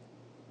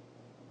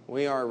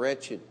 We are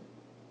wretched.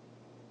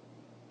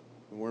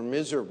 We're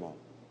miserable.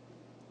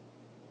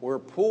 We're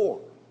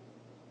poor.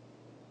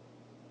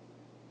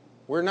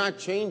 We're not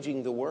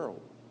changing the world.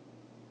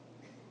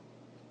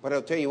 But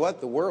I'll tell you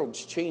what, the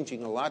world's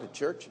changing a lot of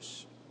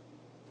churches.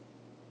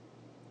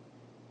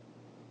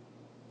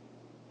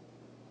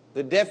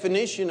 The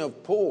definition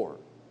of poor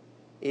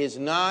is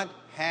not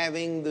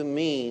having the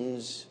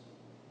means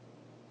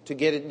to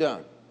get it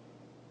done.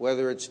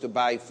 Whether it's to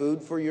buy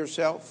food for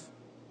yourself.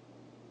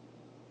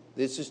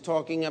 This is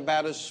talking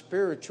about a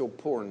spiritual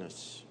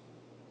poorness.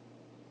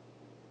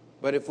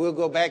 But if we'll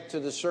go back to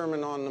the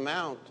Sermon on the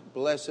Mount,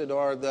 blessed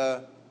are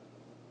the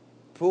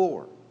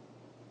poor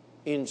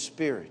in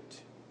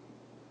spirit.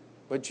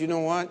 But you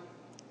know what?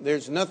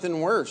 There's nothing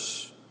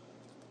worse.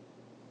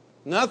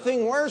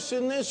 Nothing worse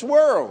in this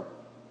world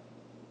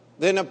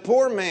than a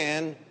poor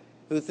man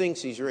who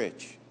thinks he's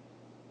rich.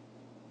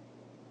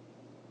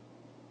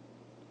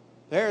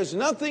 There's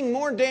nothing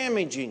more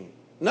damaging,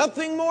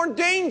 nothing more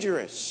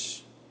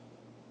dangerous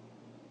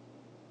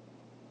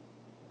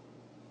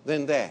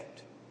than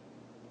that.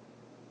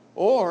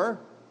 Or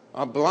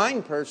a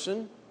blind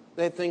person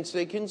that thinks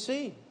they can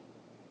see.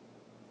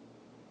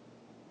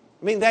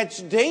 I mean,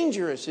 that's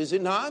dangerous, is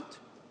it not?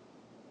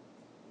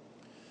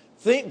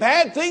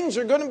 Bad things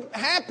are going to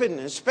happen,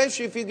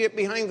 especially if you get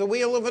behind the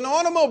wheel of an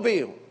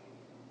automobile.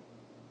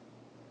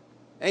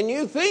 And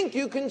you think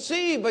you can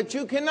see, but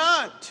you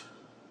cannot.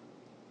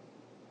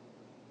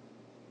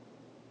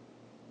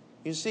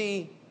 You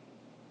see,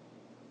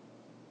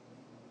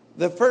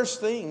 the first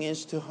thing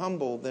is to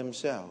humble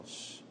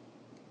themselves.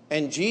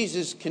 And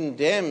Jesus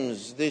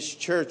condemns this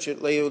church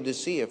at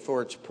Laodicea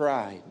for its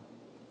pride.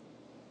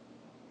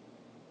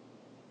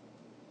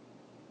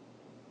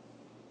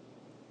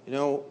 You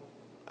know,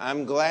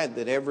 I'm glad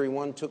that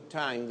everyone took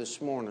time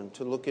this morning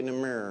to look in the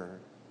mirror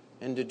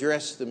and to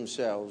dress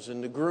themselves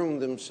and to groom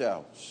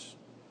themselves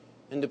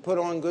and to put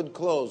on good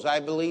clothes. I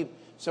believe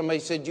somebody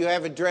said, "You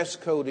have a dress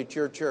code at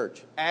your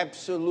church."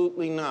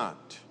 Absolutely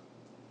not.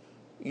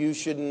 You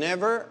should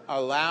never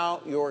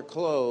allow your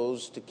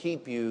clothes to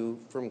keep you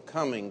from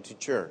coming to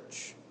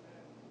church.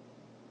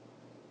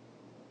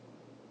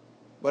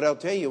 But I'll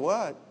tell you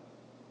what,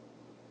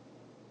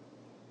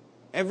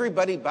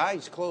 everybody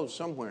buys clothes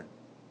somewhere.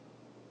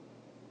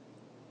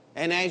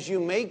 And as you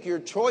make your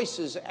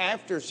choices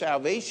after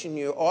salvation,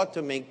 you ought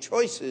to make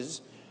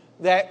choices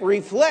that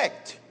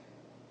reflect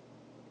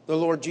the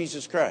Lord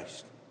Jesus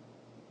Christ.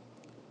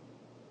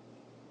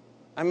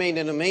 I made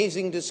an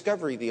amazing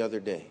discovery the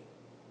other day.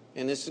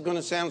 And this is going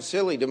to sound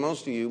silly to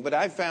most of you, but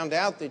I found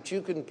out that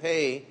you can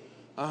pay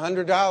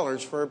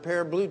 $100 for a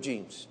pair of blue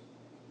jeans.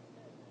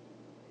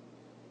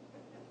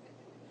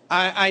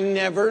 I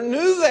never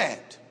knew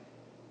that.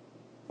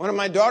 One of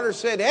my daughters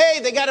said, "Hey,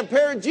 they got a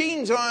pair of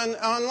jeans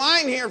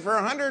online here for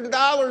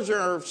 $100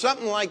 or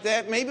something like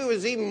that." Maybe it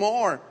was even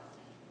more.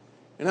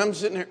 And I'm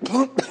sitting there,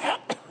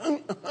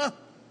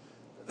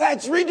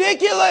 that's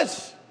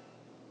ridiculous.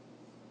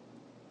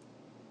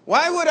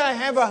 Why would I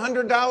have a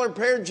 $100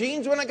 pair of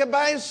jeans when I could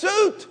buy a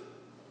suit?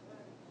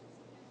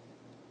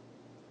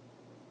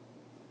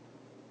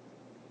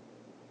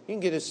 You can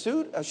get a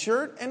suit, a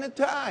shirt, and a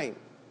tie.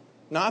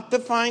 Not the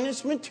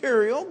finest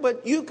material,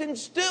 but you can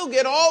still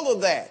get all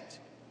of that.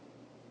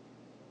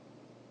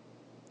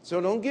 So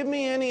don't give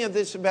me any of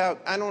this about,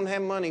 I don't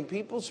have money.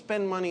 People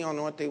spend money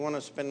on what they want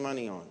to spend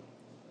money on.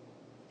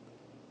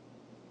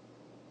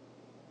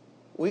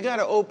 We got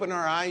to open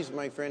our eyes,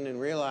 my friend, and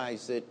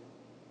realize that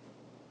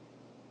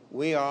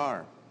we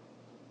are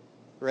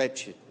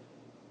wretched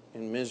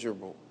and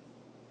miserable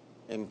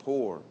and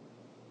poor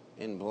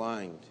and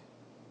blind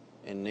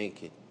and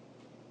naked.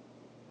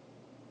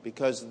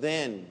 Because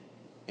then,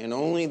 and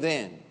only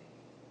then,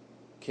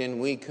 can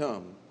we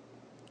come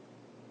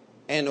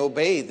and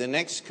obey the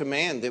next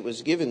command that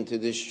was given to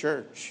this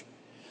church.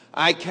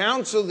 I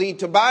counsel thee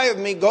to buy of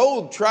me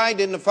gold tried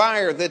in the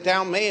fire, that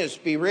thou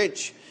mayest be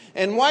rich,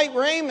 and white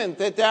raiment,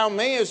 that thou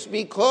mayest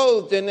be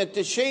clothed, and that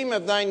the shame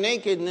of thy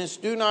nakedness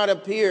do not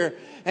appear,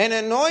 and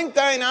anoint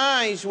thine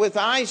eyes with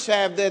eye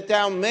salve, that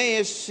thou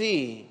mayest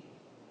see.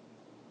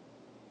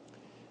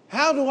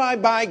 How do I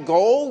buy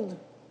gold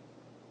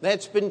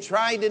that's been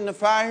tried in the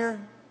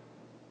fire?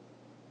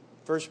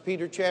 1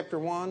 Peter chapter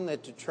 1,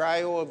 that the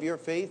trial of your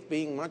faith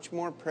being much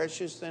more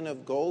precious than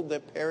of gold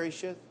that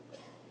perisheth.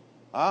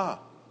 But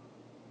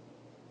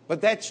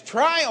that's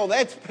trial,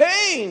 that's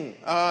pain.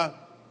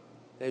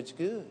 That's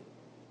good.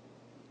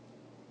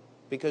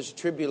 Because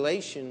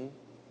tribulation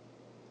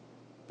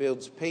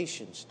builds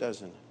patience,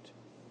 doesn't it?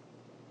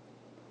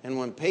 And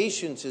when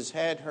patience has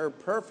had her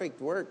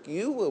perfect work,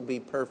 you will be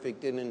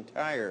perfect and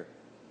entire,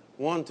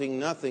 wanting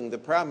nothing. The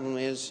problem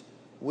is,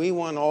 we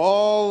want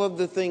all of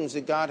the things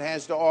that God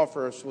has to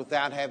offer us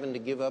without having to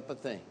give up a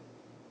thing.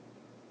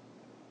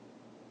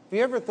 Have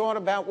you ever thought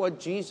about what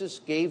Jesus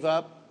gave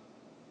up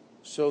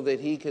so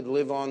that he could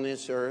live on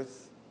this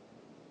earth?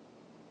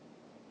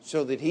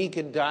 So that he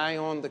could die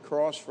on the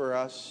cross for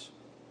us?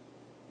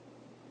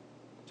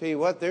 Tell you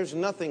what, there's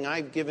nothing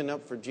I've given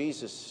up for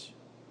Jesus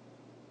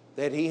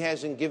that he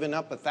hasn't given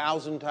up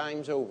 1,000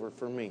 times over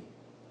for me.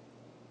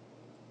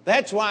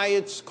 That's why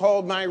it's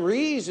called my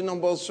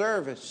reasonable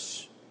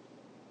service.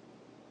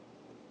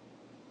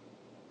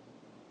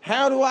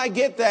 How do I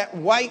get that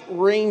white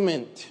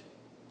raiment?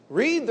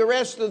 Read the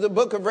rest of the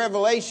book of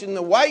Revelation.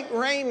 The white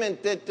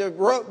raiment that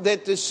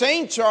the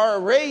saints are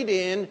arrayed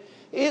in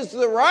is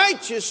the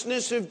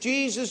righteousness of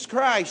Jesus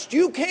Christ.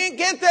 You can't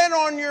get that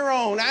on your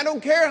own. I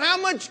don't care how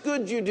much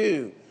good you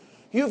do.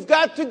 You've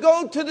got to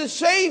go to the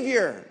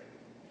Savior.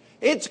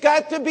 It's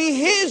got to be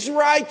His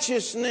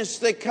righteousness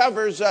that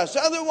covers us.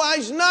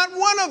 Otherwise, not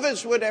one of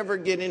us would ever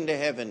get into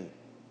heaven.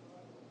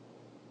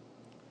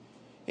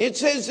 It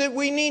says that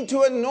we need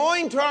to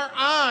anoint our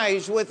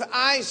eyes with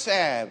eye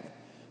salve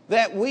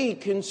that we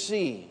can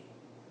see.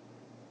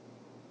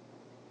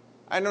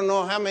 I don't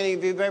know how many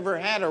of you have ever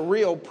had a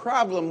real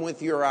problem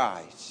with your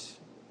eyes,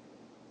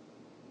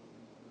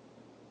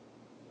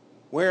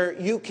 where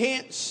you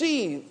can't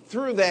see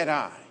through that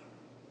eye.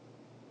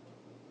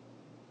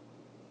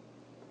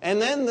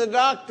 And then the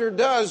doctor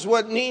does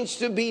what needs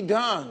to be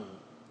done.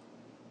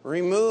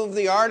 Remove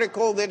the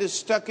article that is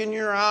stuck in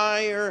your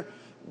eye, or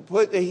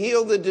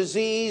heal the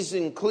disease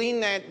and clean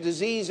that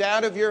disease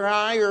out of your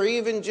eye, or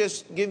even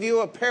just give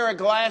you a pair of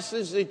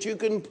glasses that you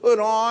can put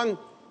on.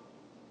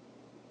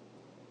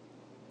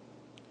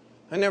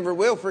 I never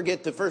will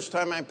forget the first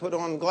time I put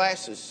on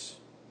glasses.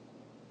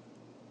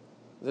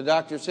 The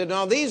doctor said,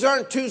 "No, these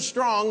aren't too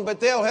strong, but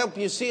they'll help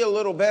you see a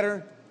little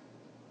better."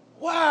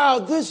 Wow,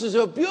 this is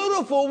a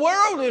beautiful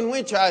world in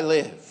which I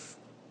live.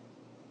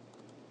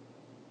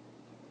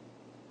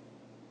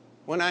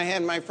 When I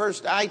had my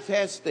first eye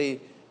test,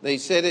 they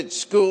said at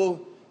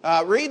school,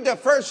 read the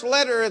first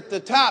letter at the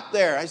top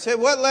there. I said,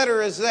 "What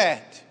letter is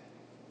that?"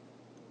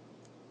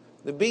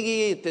 The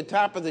biggie at the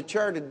top of the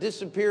chart had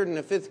disappeared in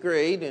the 5th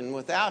grade, and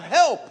without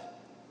help,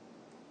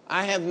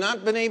 I have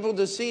not been able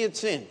to see it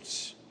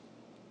since.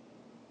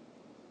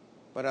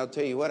 But I'll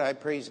tell you what, I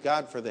praise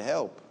God for the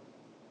help.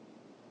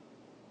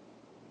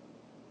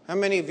 How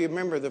many of you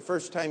remember the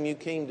first time you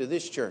came to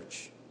this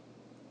church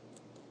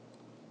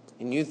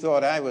and you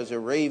thought I was a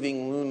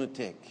raving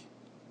lunatic?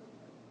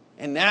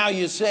 And now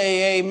you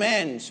say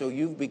amen, so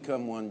you've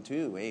become one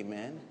too,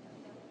 amen.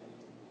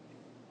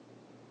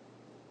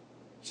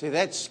 Say,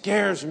 that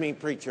scares me,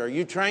 preacher. Are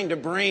you trying to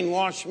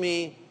brainwash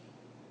me?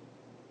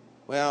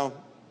 Well,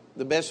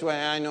 the best way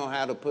I know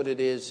how to put it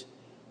is,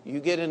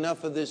 you get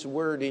enough of this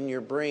word in your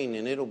brain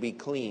and it'll be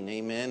clean,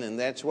 amen. And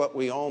that's what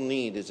we all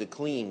need, is a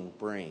clean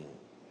brain.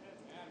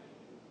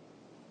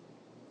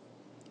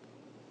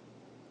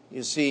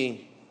 You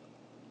see,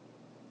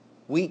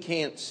 we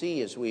can't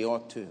see as we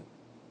ought to.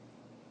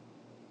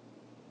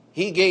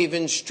 He gave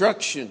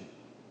instruction.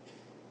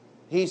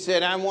 He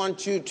said, "I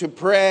want you to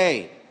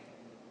pray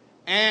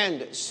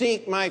and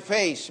seek my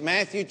face."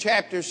 Matthew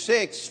chapter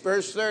 6,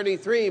 verse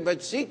 33,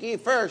 "But seek ye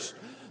first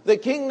the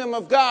kingdom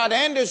of God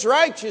and His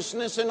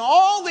righteousness, and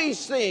all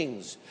these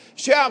things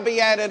shall be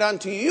added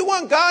unto you." You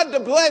want God to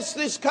bless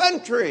this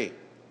country?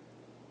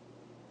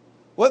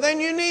 Well,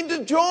 then you need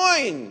to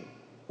join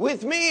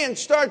with me and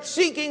start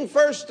seeking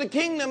first the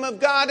kingdom of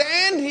God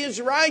and His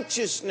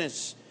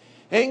righteousness.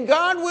 And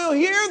God will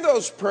hear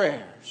those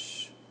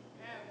prayers.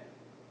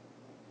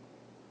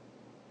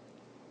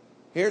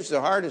 Here's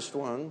the hardest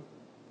one.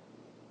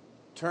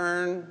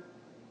 Turn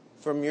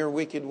from your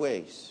wicked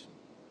ways.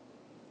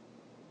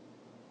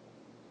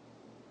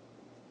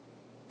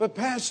 But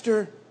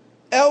Pastor,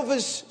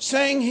 Elvis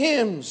sang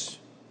hymns.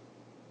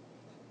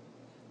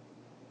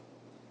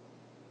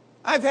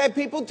 I've had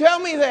people tell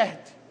me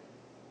that.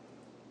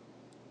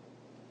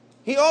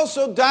 He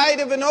also died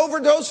of an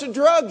overdose of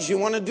drugs. You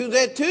want to do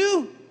that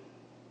too?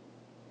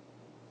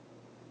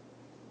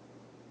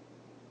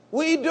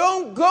 We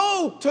don't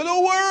go to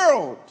the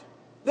world.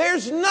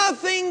 There's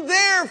nothing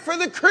there for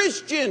the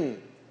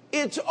Christian.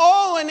 It's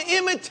all an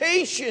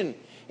imitation.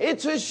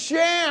 It's a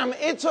sham.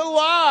 It's a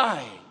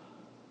lie.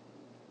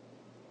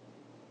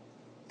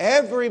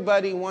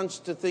 Everybody wants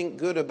to think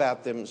good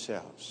about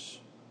themselves.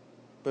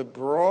 But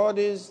broad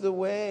is the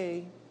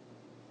way.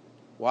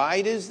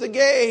 Wide is the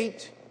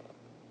gate.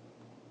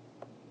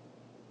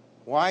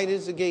 Wide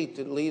is the gate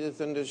that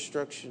leadeth unto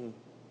destruction.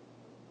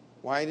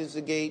 Wide is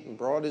the gate and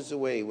broad is the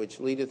way which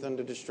leadeth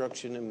unto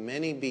destruction, and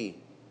many be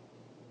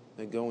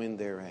that go in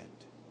thereat.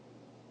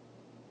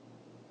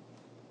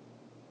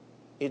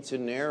 It's a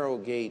narrow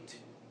gate,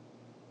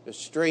 a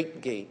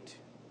straight gate.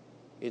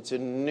 It's a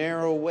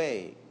narrow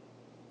way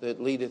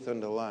that leadeth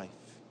unto life.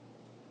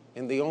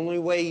 And the only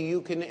way you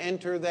can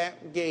enter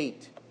that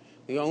gate,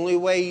 the only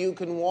way you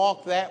can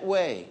walk that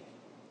way,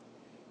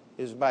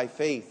 is by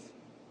faith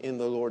in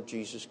the Lord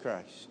Jesus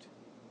Christ.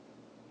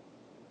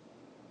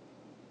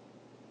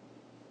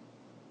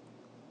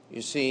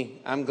 You see,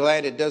 I'm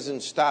glad it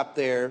doesn't stop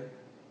there.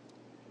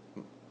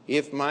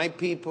 If my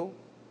people,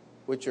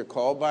 which are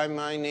called by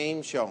my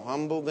name, shall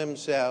humble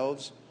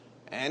themselves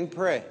and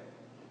pray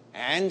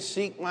and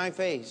seek my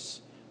face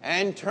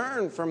and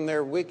turn from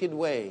their wicked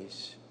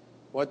ways.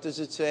 What does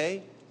it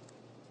say?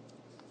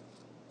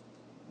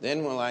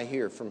 Then will I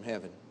hear from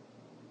heaven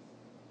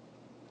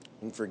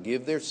and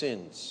forgive their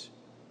sins,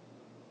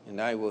 and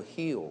I will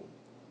heal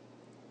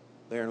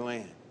their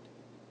land.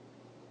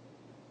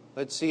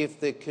 Let's see if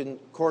the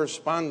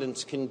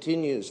correspondence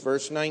continues.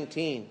 Verse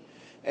 19.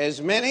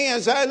 As many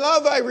as I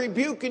love, I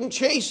rebuke and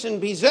chasten.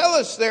 Be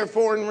zealous,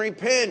 therefore, and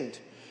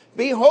repent.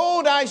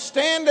 Behold, I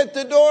stand at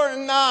the door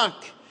and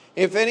knock.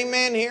 If any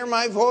man hear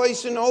my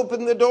voice and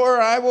open the door,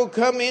 I will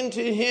come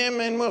into him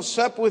and will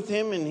sup with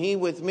him and he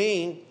with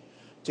me.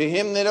 To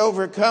him that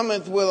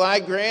overcometh will I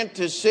grant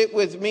to sit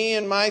with me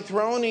in my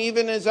throne,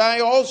 even as I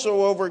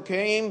also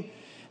overcame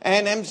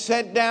and am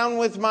set down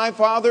with my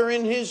Father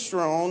in his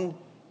throne.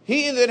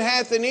 He that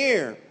hath an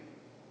ear,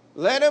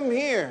 let him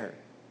hear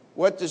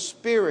what the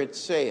Spirit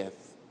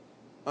saith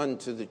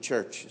unto the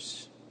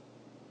churches.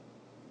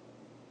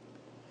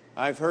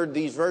 I've heard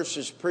these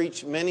verses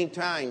preached many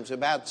times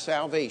about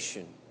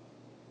salvation.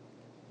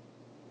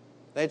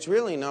 That's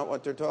really not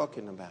what they're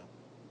talking about.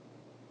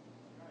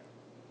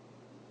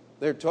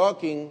 They're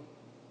talking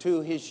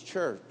to his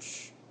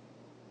church.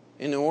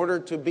 In order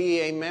to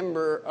be a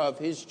member of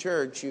his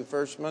church, you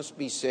first must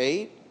be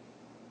saved,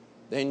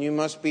 then you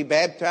must be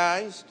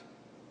baptized,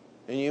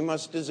 and you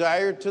must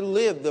desire to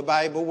live the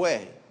Bible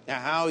way. Now,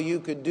 how you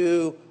could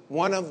do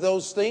one of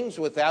those things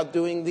without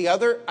doing the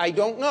other, I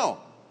don't know.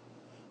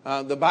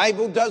 The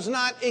Bible does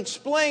not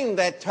explain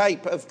that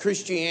type of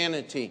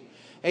Christianity.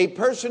 A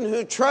person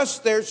who trusts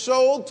their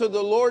soul to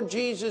the Lord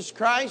Jesus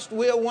Christ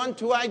will want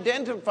to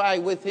identify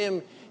with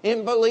him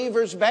in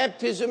believer's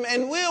baptism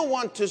and will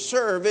want to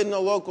serve in the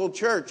local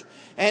church.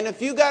 And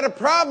if you got a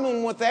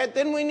problem with that,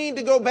 then we need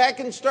to go back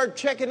and start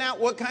checking out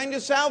what kind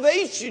of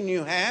salvation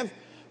you have,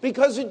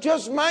 because it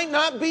just might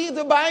not be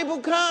the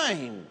Bible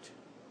kind.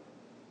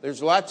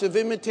 There's lots of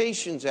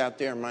imitations out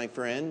there, my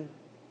friend.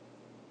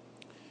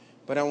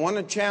 But I want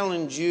to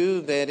challenge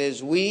you that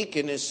as weak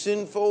and as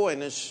sinful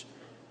and as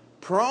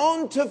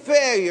prone to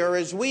failure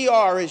as we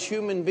are as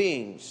human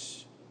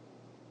beings,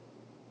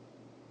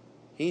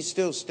 he's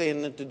still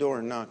standing at the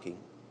door knocking.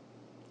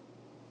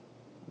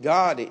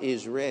 God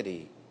is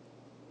ready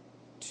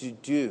to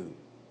do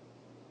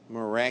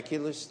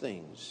miraculous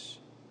things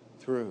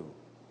through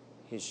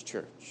his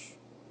church.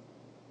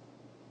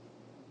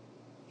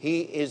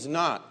 He is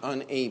not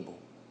unable.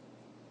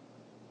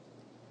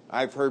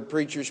 I've heard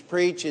preachers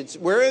preach,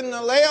 we're in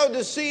the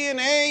Laodicean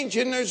age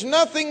and there's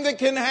nothing that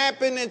can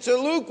happen. It's a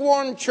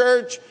lukewarm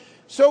church,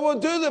 so we'll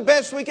do the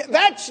best we can.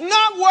 That's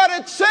not what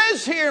it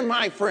says here,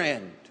 my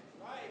friend.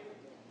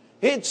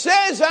 It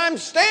says, I'm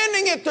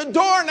standing at the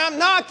door and I'm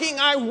knocking.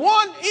 I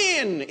want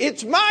in.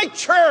 It's my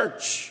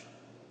church.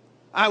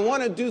 I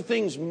want to do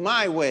things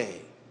my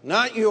way,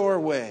 not your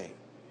way.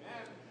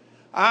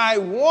 I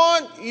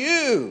want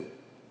you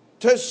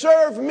to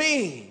serve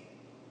me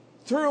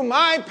through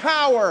my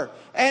power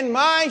and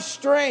my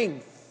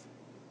strength.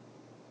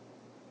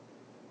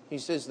 He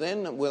says,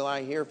 then will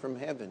I hear from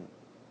heaven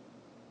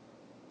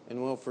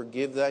and will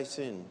forgive thy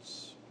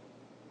sins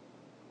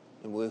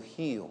and will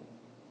heal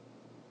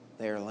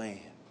their land.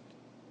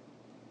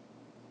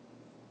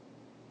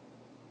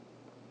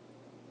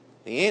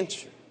 The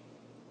answer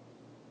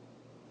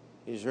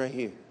is right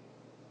here.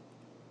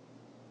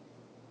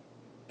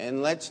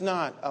 And let's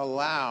not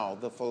allow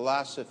the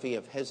philosophy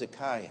of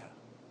Hezekiah.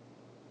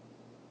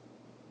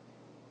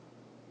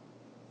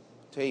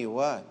 Tell you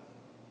what,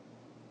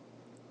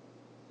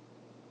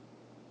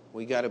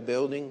 we got a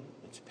building,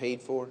 it's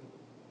paid for.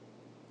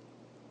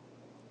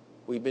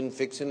 We've been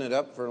fixing it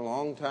up for a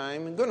long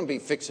time and going to be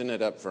fixing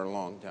it up for a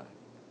long time.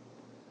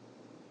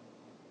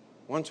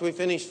 Once we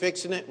finish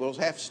fixing it, we'll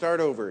have to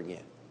start over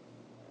again.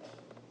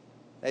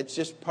 That's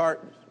just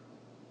part.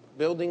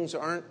 Buildings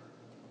aren't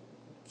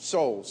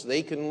souls.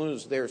 They can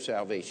lose their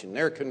salvation,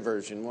 their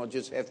conversion. We'll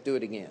just have to do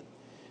it again.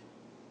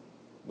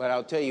 But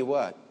I'll tell you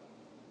what.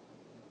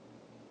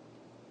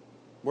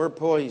 We're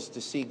poised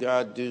to see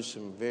God do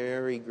some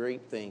very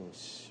great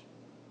things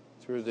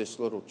through this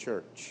little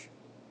church.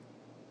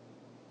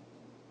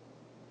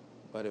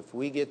 But if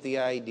we get the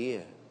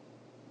idea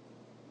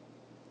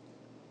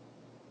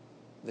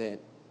that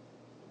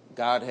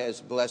God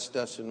has blessed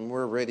us and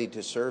we're ready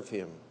to serve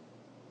him,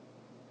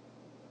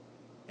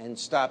 and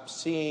stop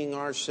seeing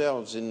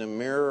ourselves in the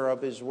mirror of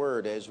his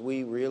word as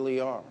we really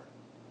are,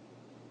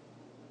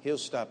 he'll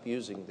stop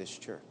using this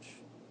church.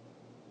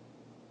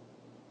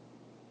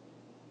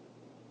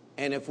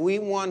 And if we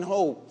want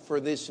hope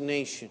for this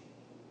nation,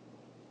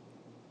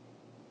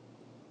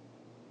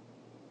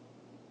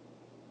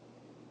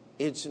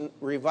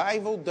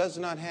 revival does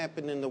not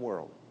happen in the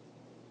world.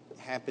 It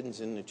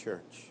happens in the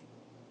church.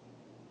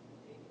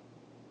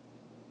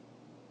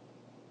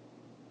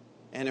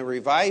 And a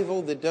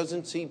revival that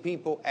doesn't see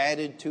people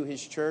added to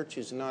his church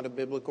is not a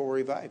biblical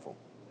revival.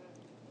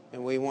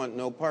 And we want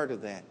no part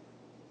of that.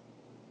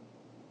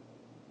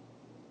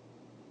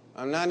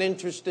 I'm not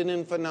interested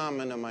in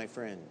phenomena, my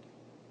friend.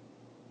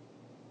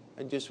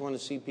 I just want to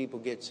see people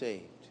get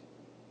saved.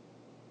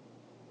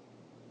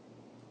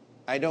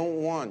 I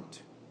don't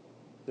want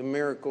the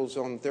miracles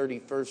on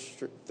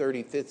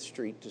 35th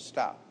Street to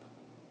stop.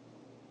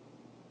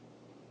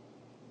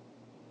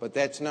 But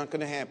that's not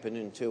going to happen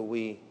until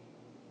we,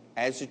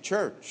 as a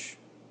church,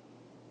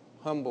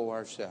 humble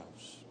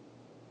ourselves.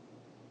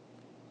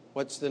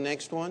 What's the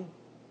next one?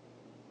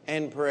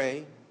 And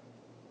pray.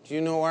 Do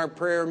you know our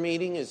prayer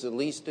meeting is the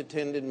least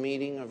attended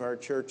meeting of our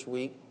church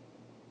week?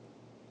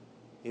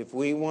 If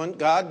we want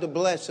God to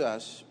bless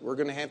us, we're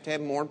going to have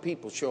more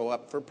people show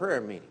up for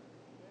prayer meeting.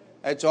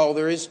 That's all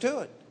there is to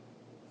it.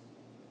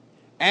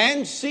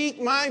 And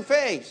seek my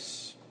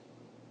face.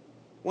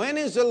 When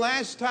is the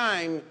last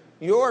time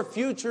your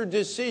future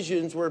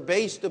decisions were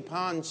based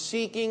upon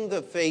seeking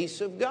the face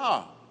of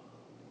God?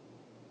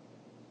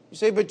 You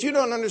say, but you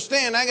don't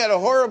understand. I got a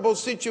horrible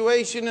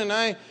situation,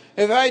 and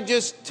if I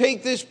just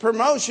take this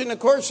promotion, of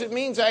course it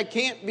means I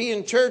can't be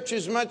in church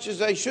as much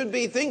as I should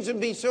be. Things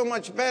would be so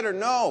much better.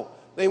 No,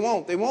 they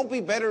won't. They won't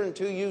be better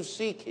until you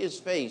seek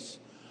His face,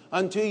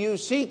 until you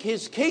seek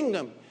His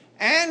kingdom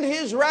and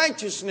His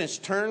righteousness.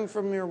 Turn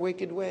from your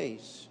wicked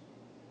ways.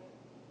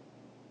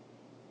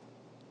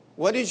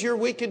 What is your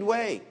wicked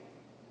way?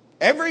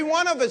 Every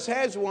one of us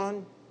has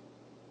one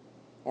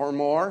or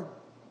more.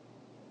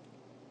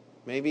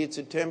 Maybe it's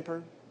a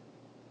temper.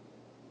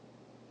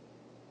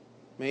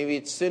 Maybe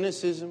it's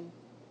cynicism.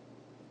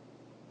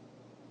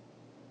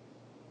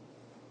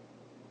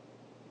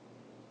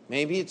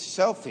 Maybe it's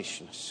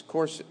selfishness. Of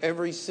course,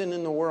 every sin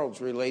in the world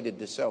is related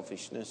to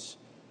selfishness.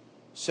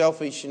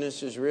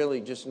 Selfishness is really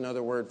just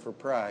another word for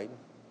pride.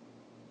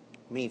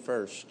 Me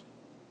first.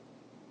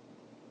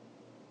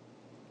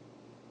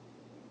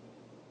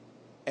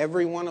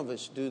 Every one of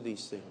us do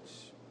these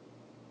things.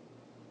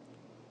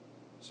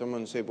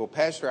 Someone say, well,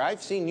 Pastor,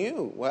 I've seen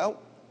you. Well,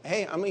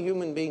 hey, I'm a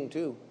human being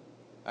too.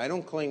 I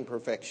don't claim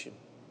perfection.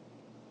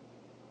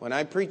 When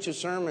I preach a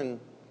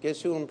sermon,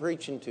 guess who I'm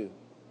preaching to?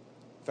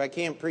 If I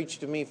can't preach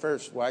to me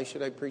first, why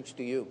should I preach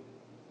to you?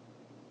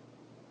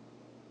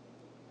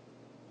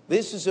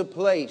 This is a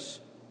place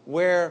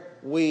where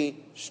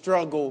we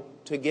struggle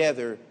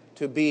together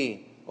to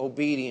be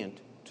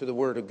obedient to the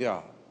Word of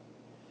God.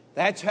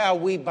 That's how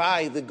we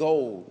buy the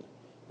gold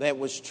that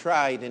was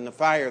tried in the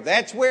fire.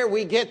 That's where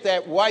we get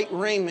that white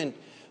raiment.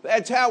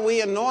 That's how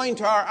we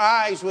anoint our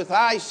eyes with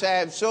eye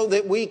salve so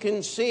that we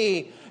can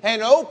see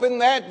and open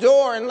that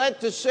door and let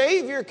the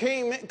Savior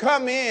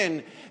come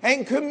in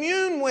and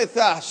commune with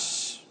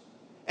us.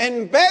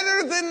 And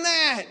better than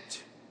that,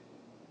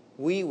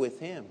 we with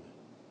Him.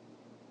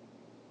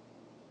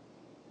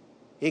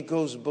 It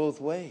goes both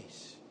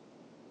ways.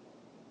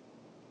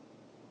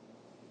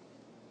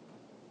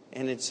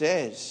 And it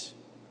says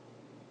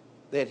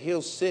that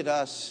He'll sit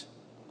us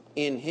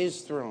in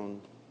His throne,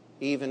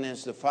 even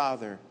as the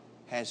Father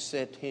has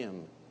set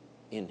Him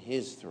in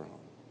His throne.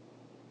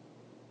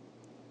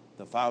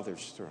 The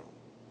Father's throne.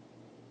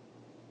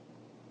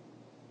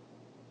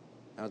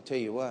 I'll tell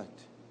you what,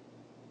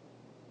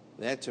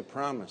 that's a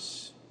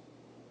promise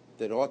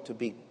that ought to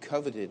be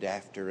coveted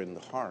after in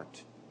the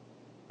heart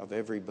of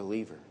every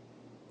believer.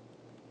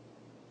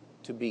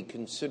 To be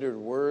considered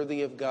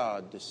worthy of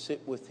God to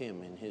sit with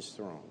Him in His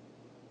throne.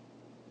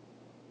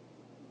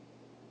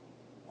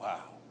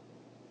 Wow.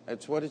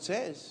 That's what it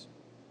says.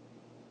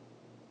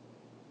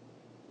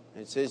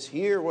 It says,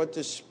 hear what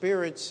the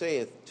Spirit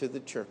saith to the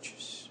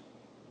churches.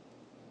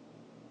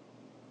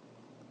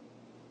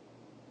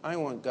 I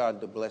want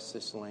God to bless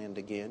this land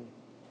again.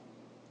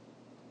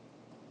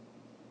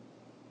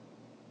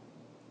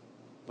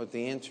 But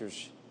the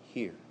answer's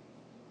here.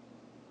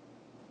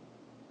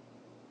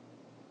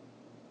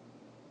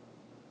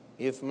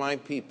 If my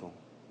people,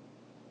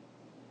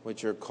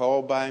 which are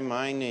called by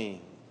my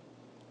name,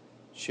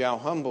 shall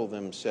humble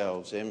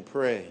themselves and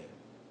pray,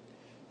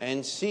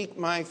 and seek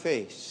my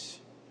face,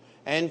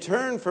 and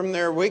turn from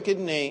their wicked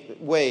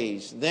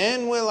ways,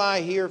 then will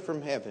I hear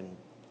from heaven,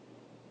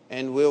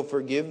 and will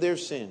forgive their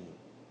sin,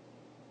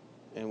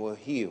 and will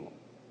heal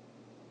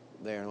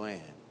their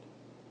land.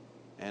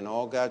 And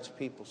all God's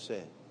people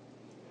said.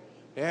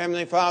 Dear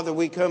Heavenly Father,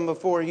 we come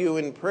before you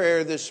in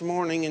prayer this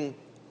morning, and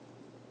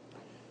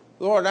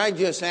Lord, I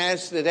just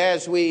ask that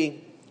as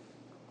we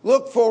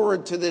look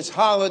forward to this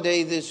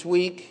holiday this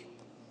week,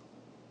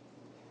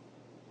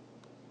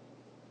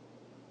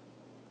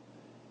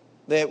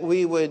 that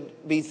we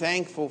would be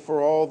thankful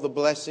for all the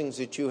blessings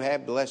that you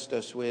have blessed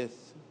us with.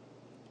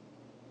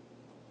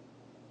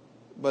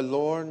 But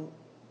Lord,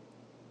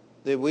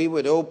 that we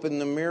would open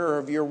the mirror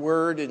of your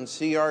word and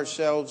see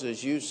ourselves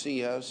as you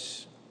see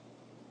us.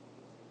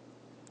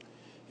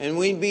 And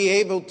we'd be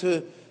able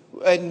to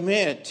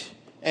admit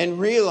and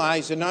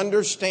realize and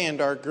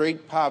understand our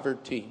great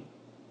poverty.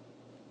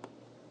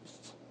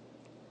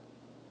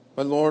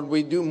 But Lord,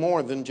 we do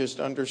more than just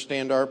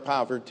understand our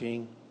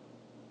poverty.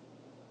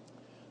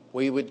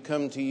 We would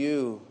come to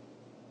you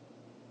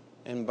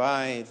and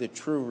buy the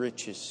true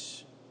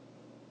riches.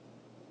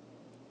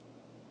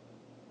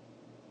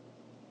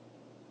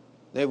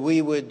 That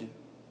we would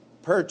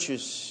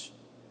purchase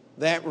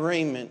that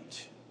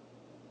raiment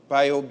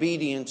by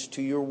obedience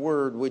to your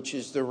word, which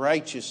is the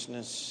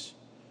righteousness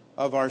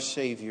of our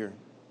Savior.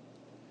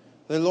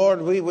 That,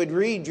 Lord, we would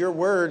read your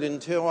word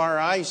until our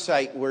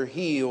eyesight were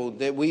healed,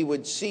 that we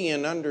would see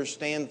and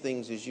understand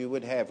things as you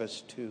would have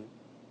us to.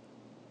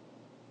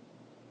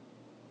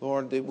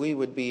 Lord, that we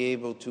would be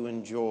able to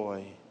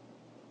enjoy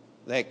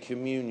that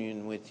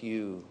communion with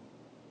you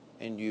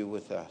and you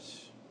with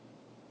us.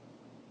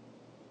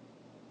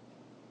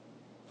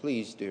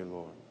 Please, dear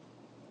Lord,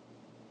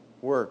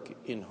 work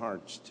in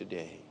hearts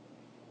today.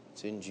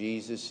 It's in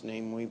Jesus'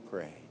 name we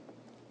pray.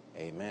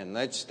 Amen.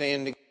 Let's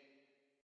stand together.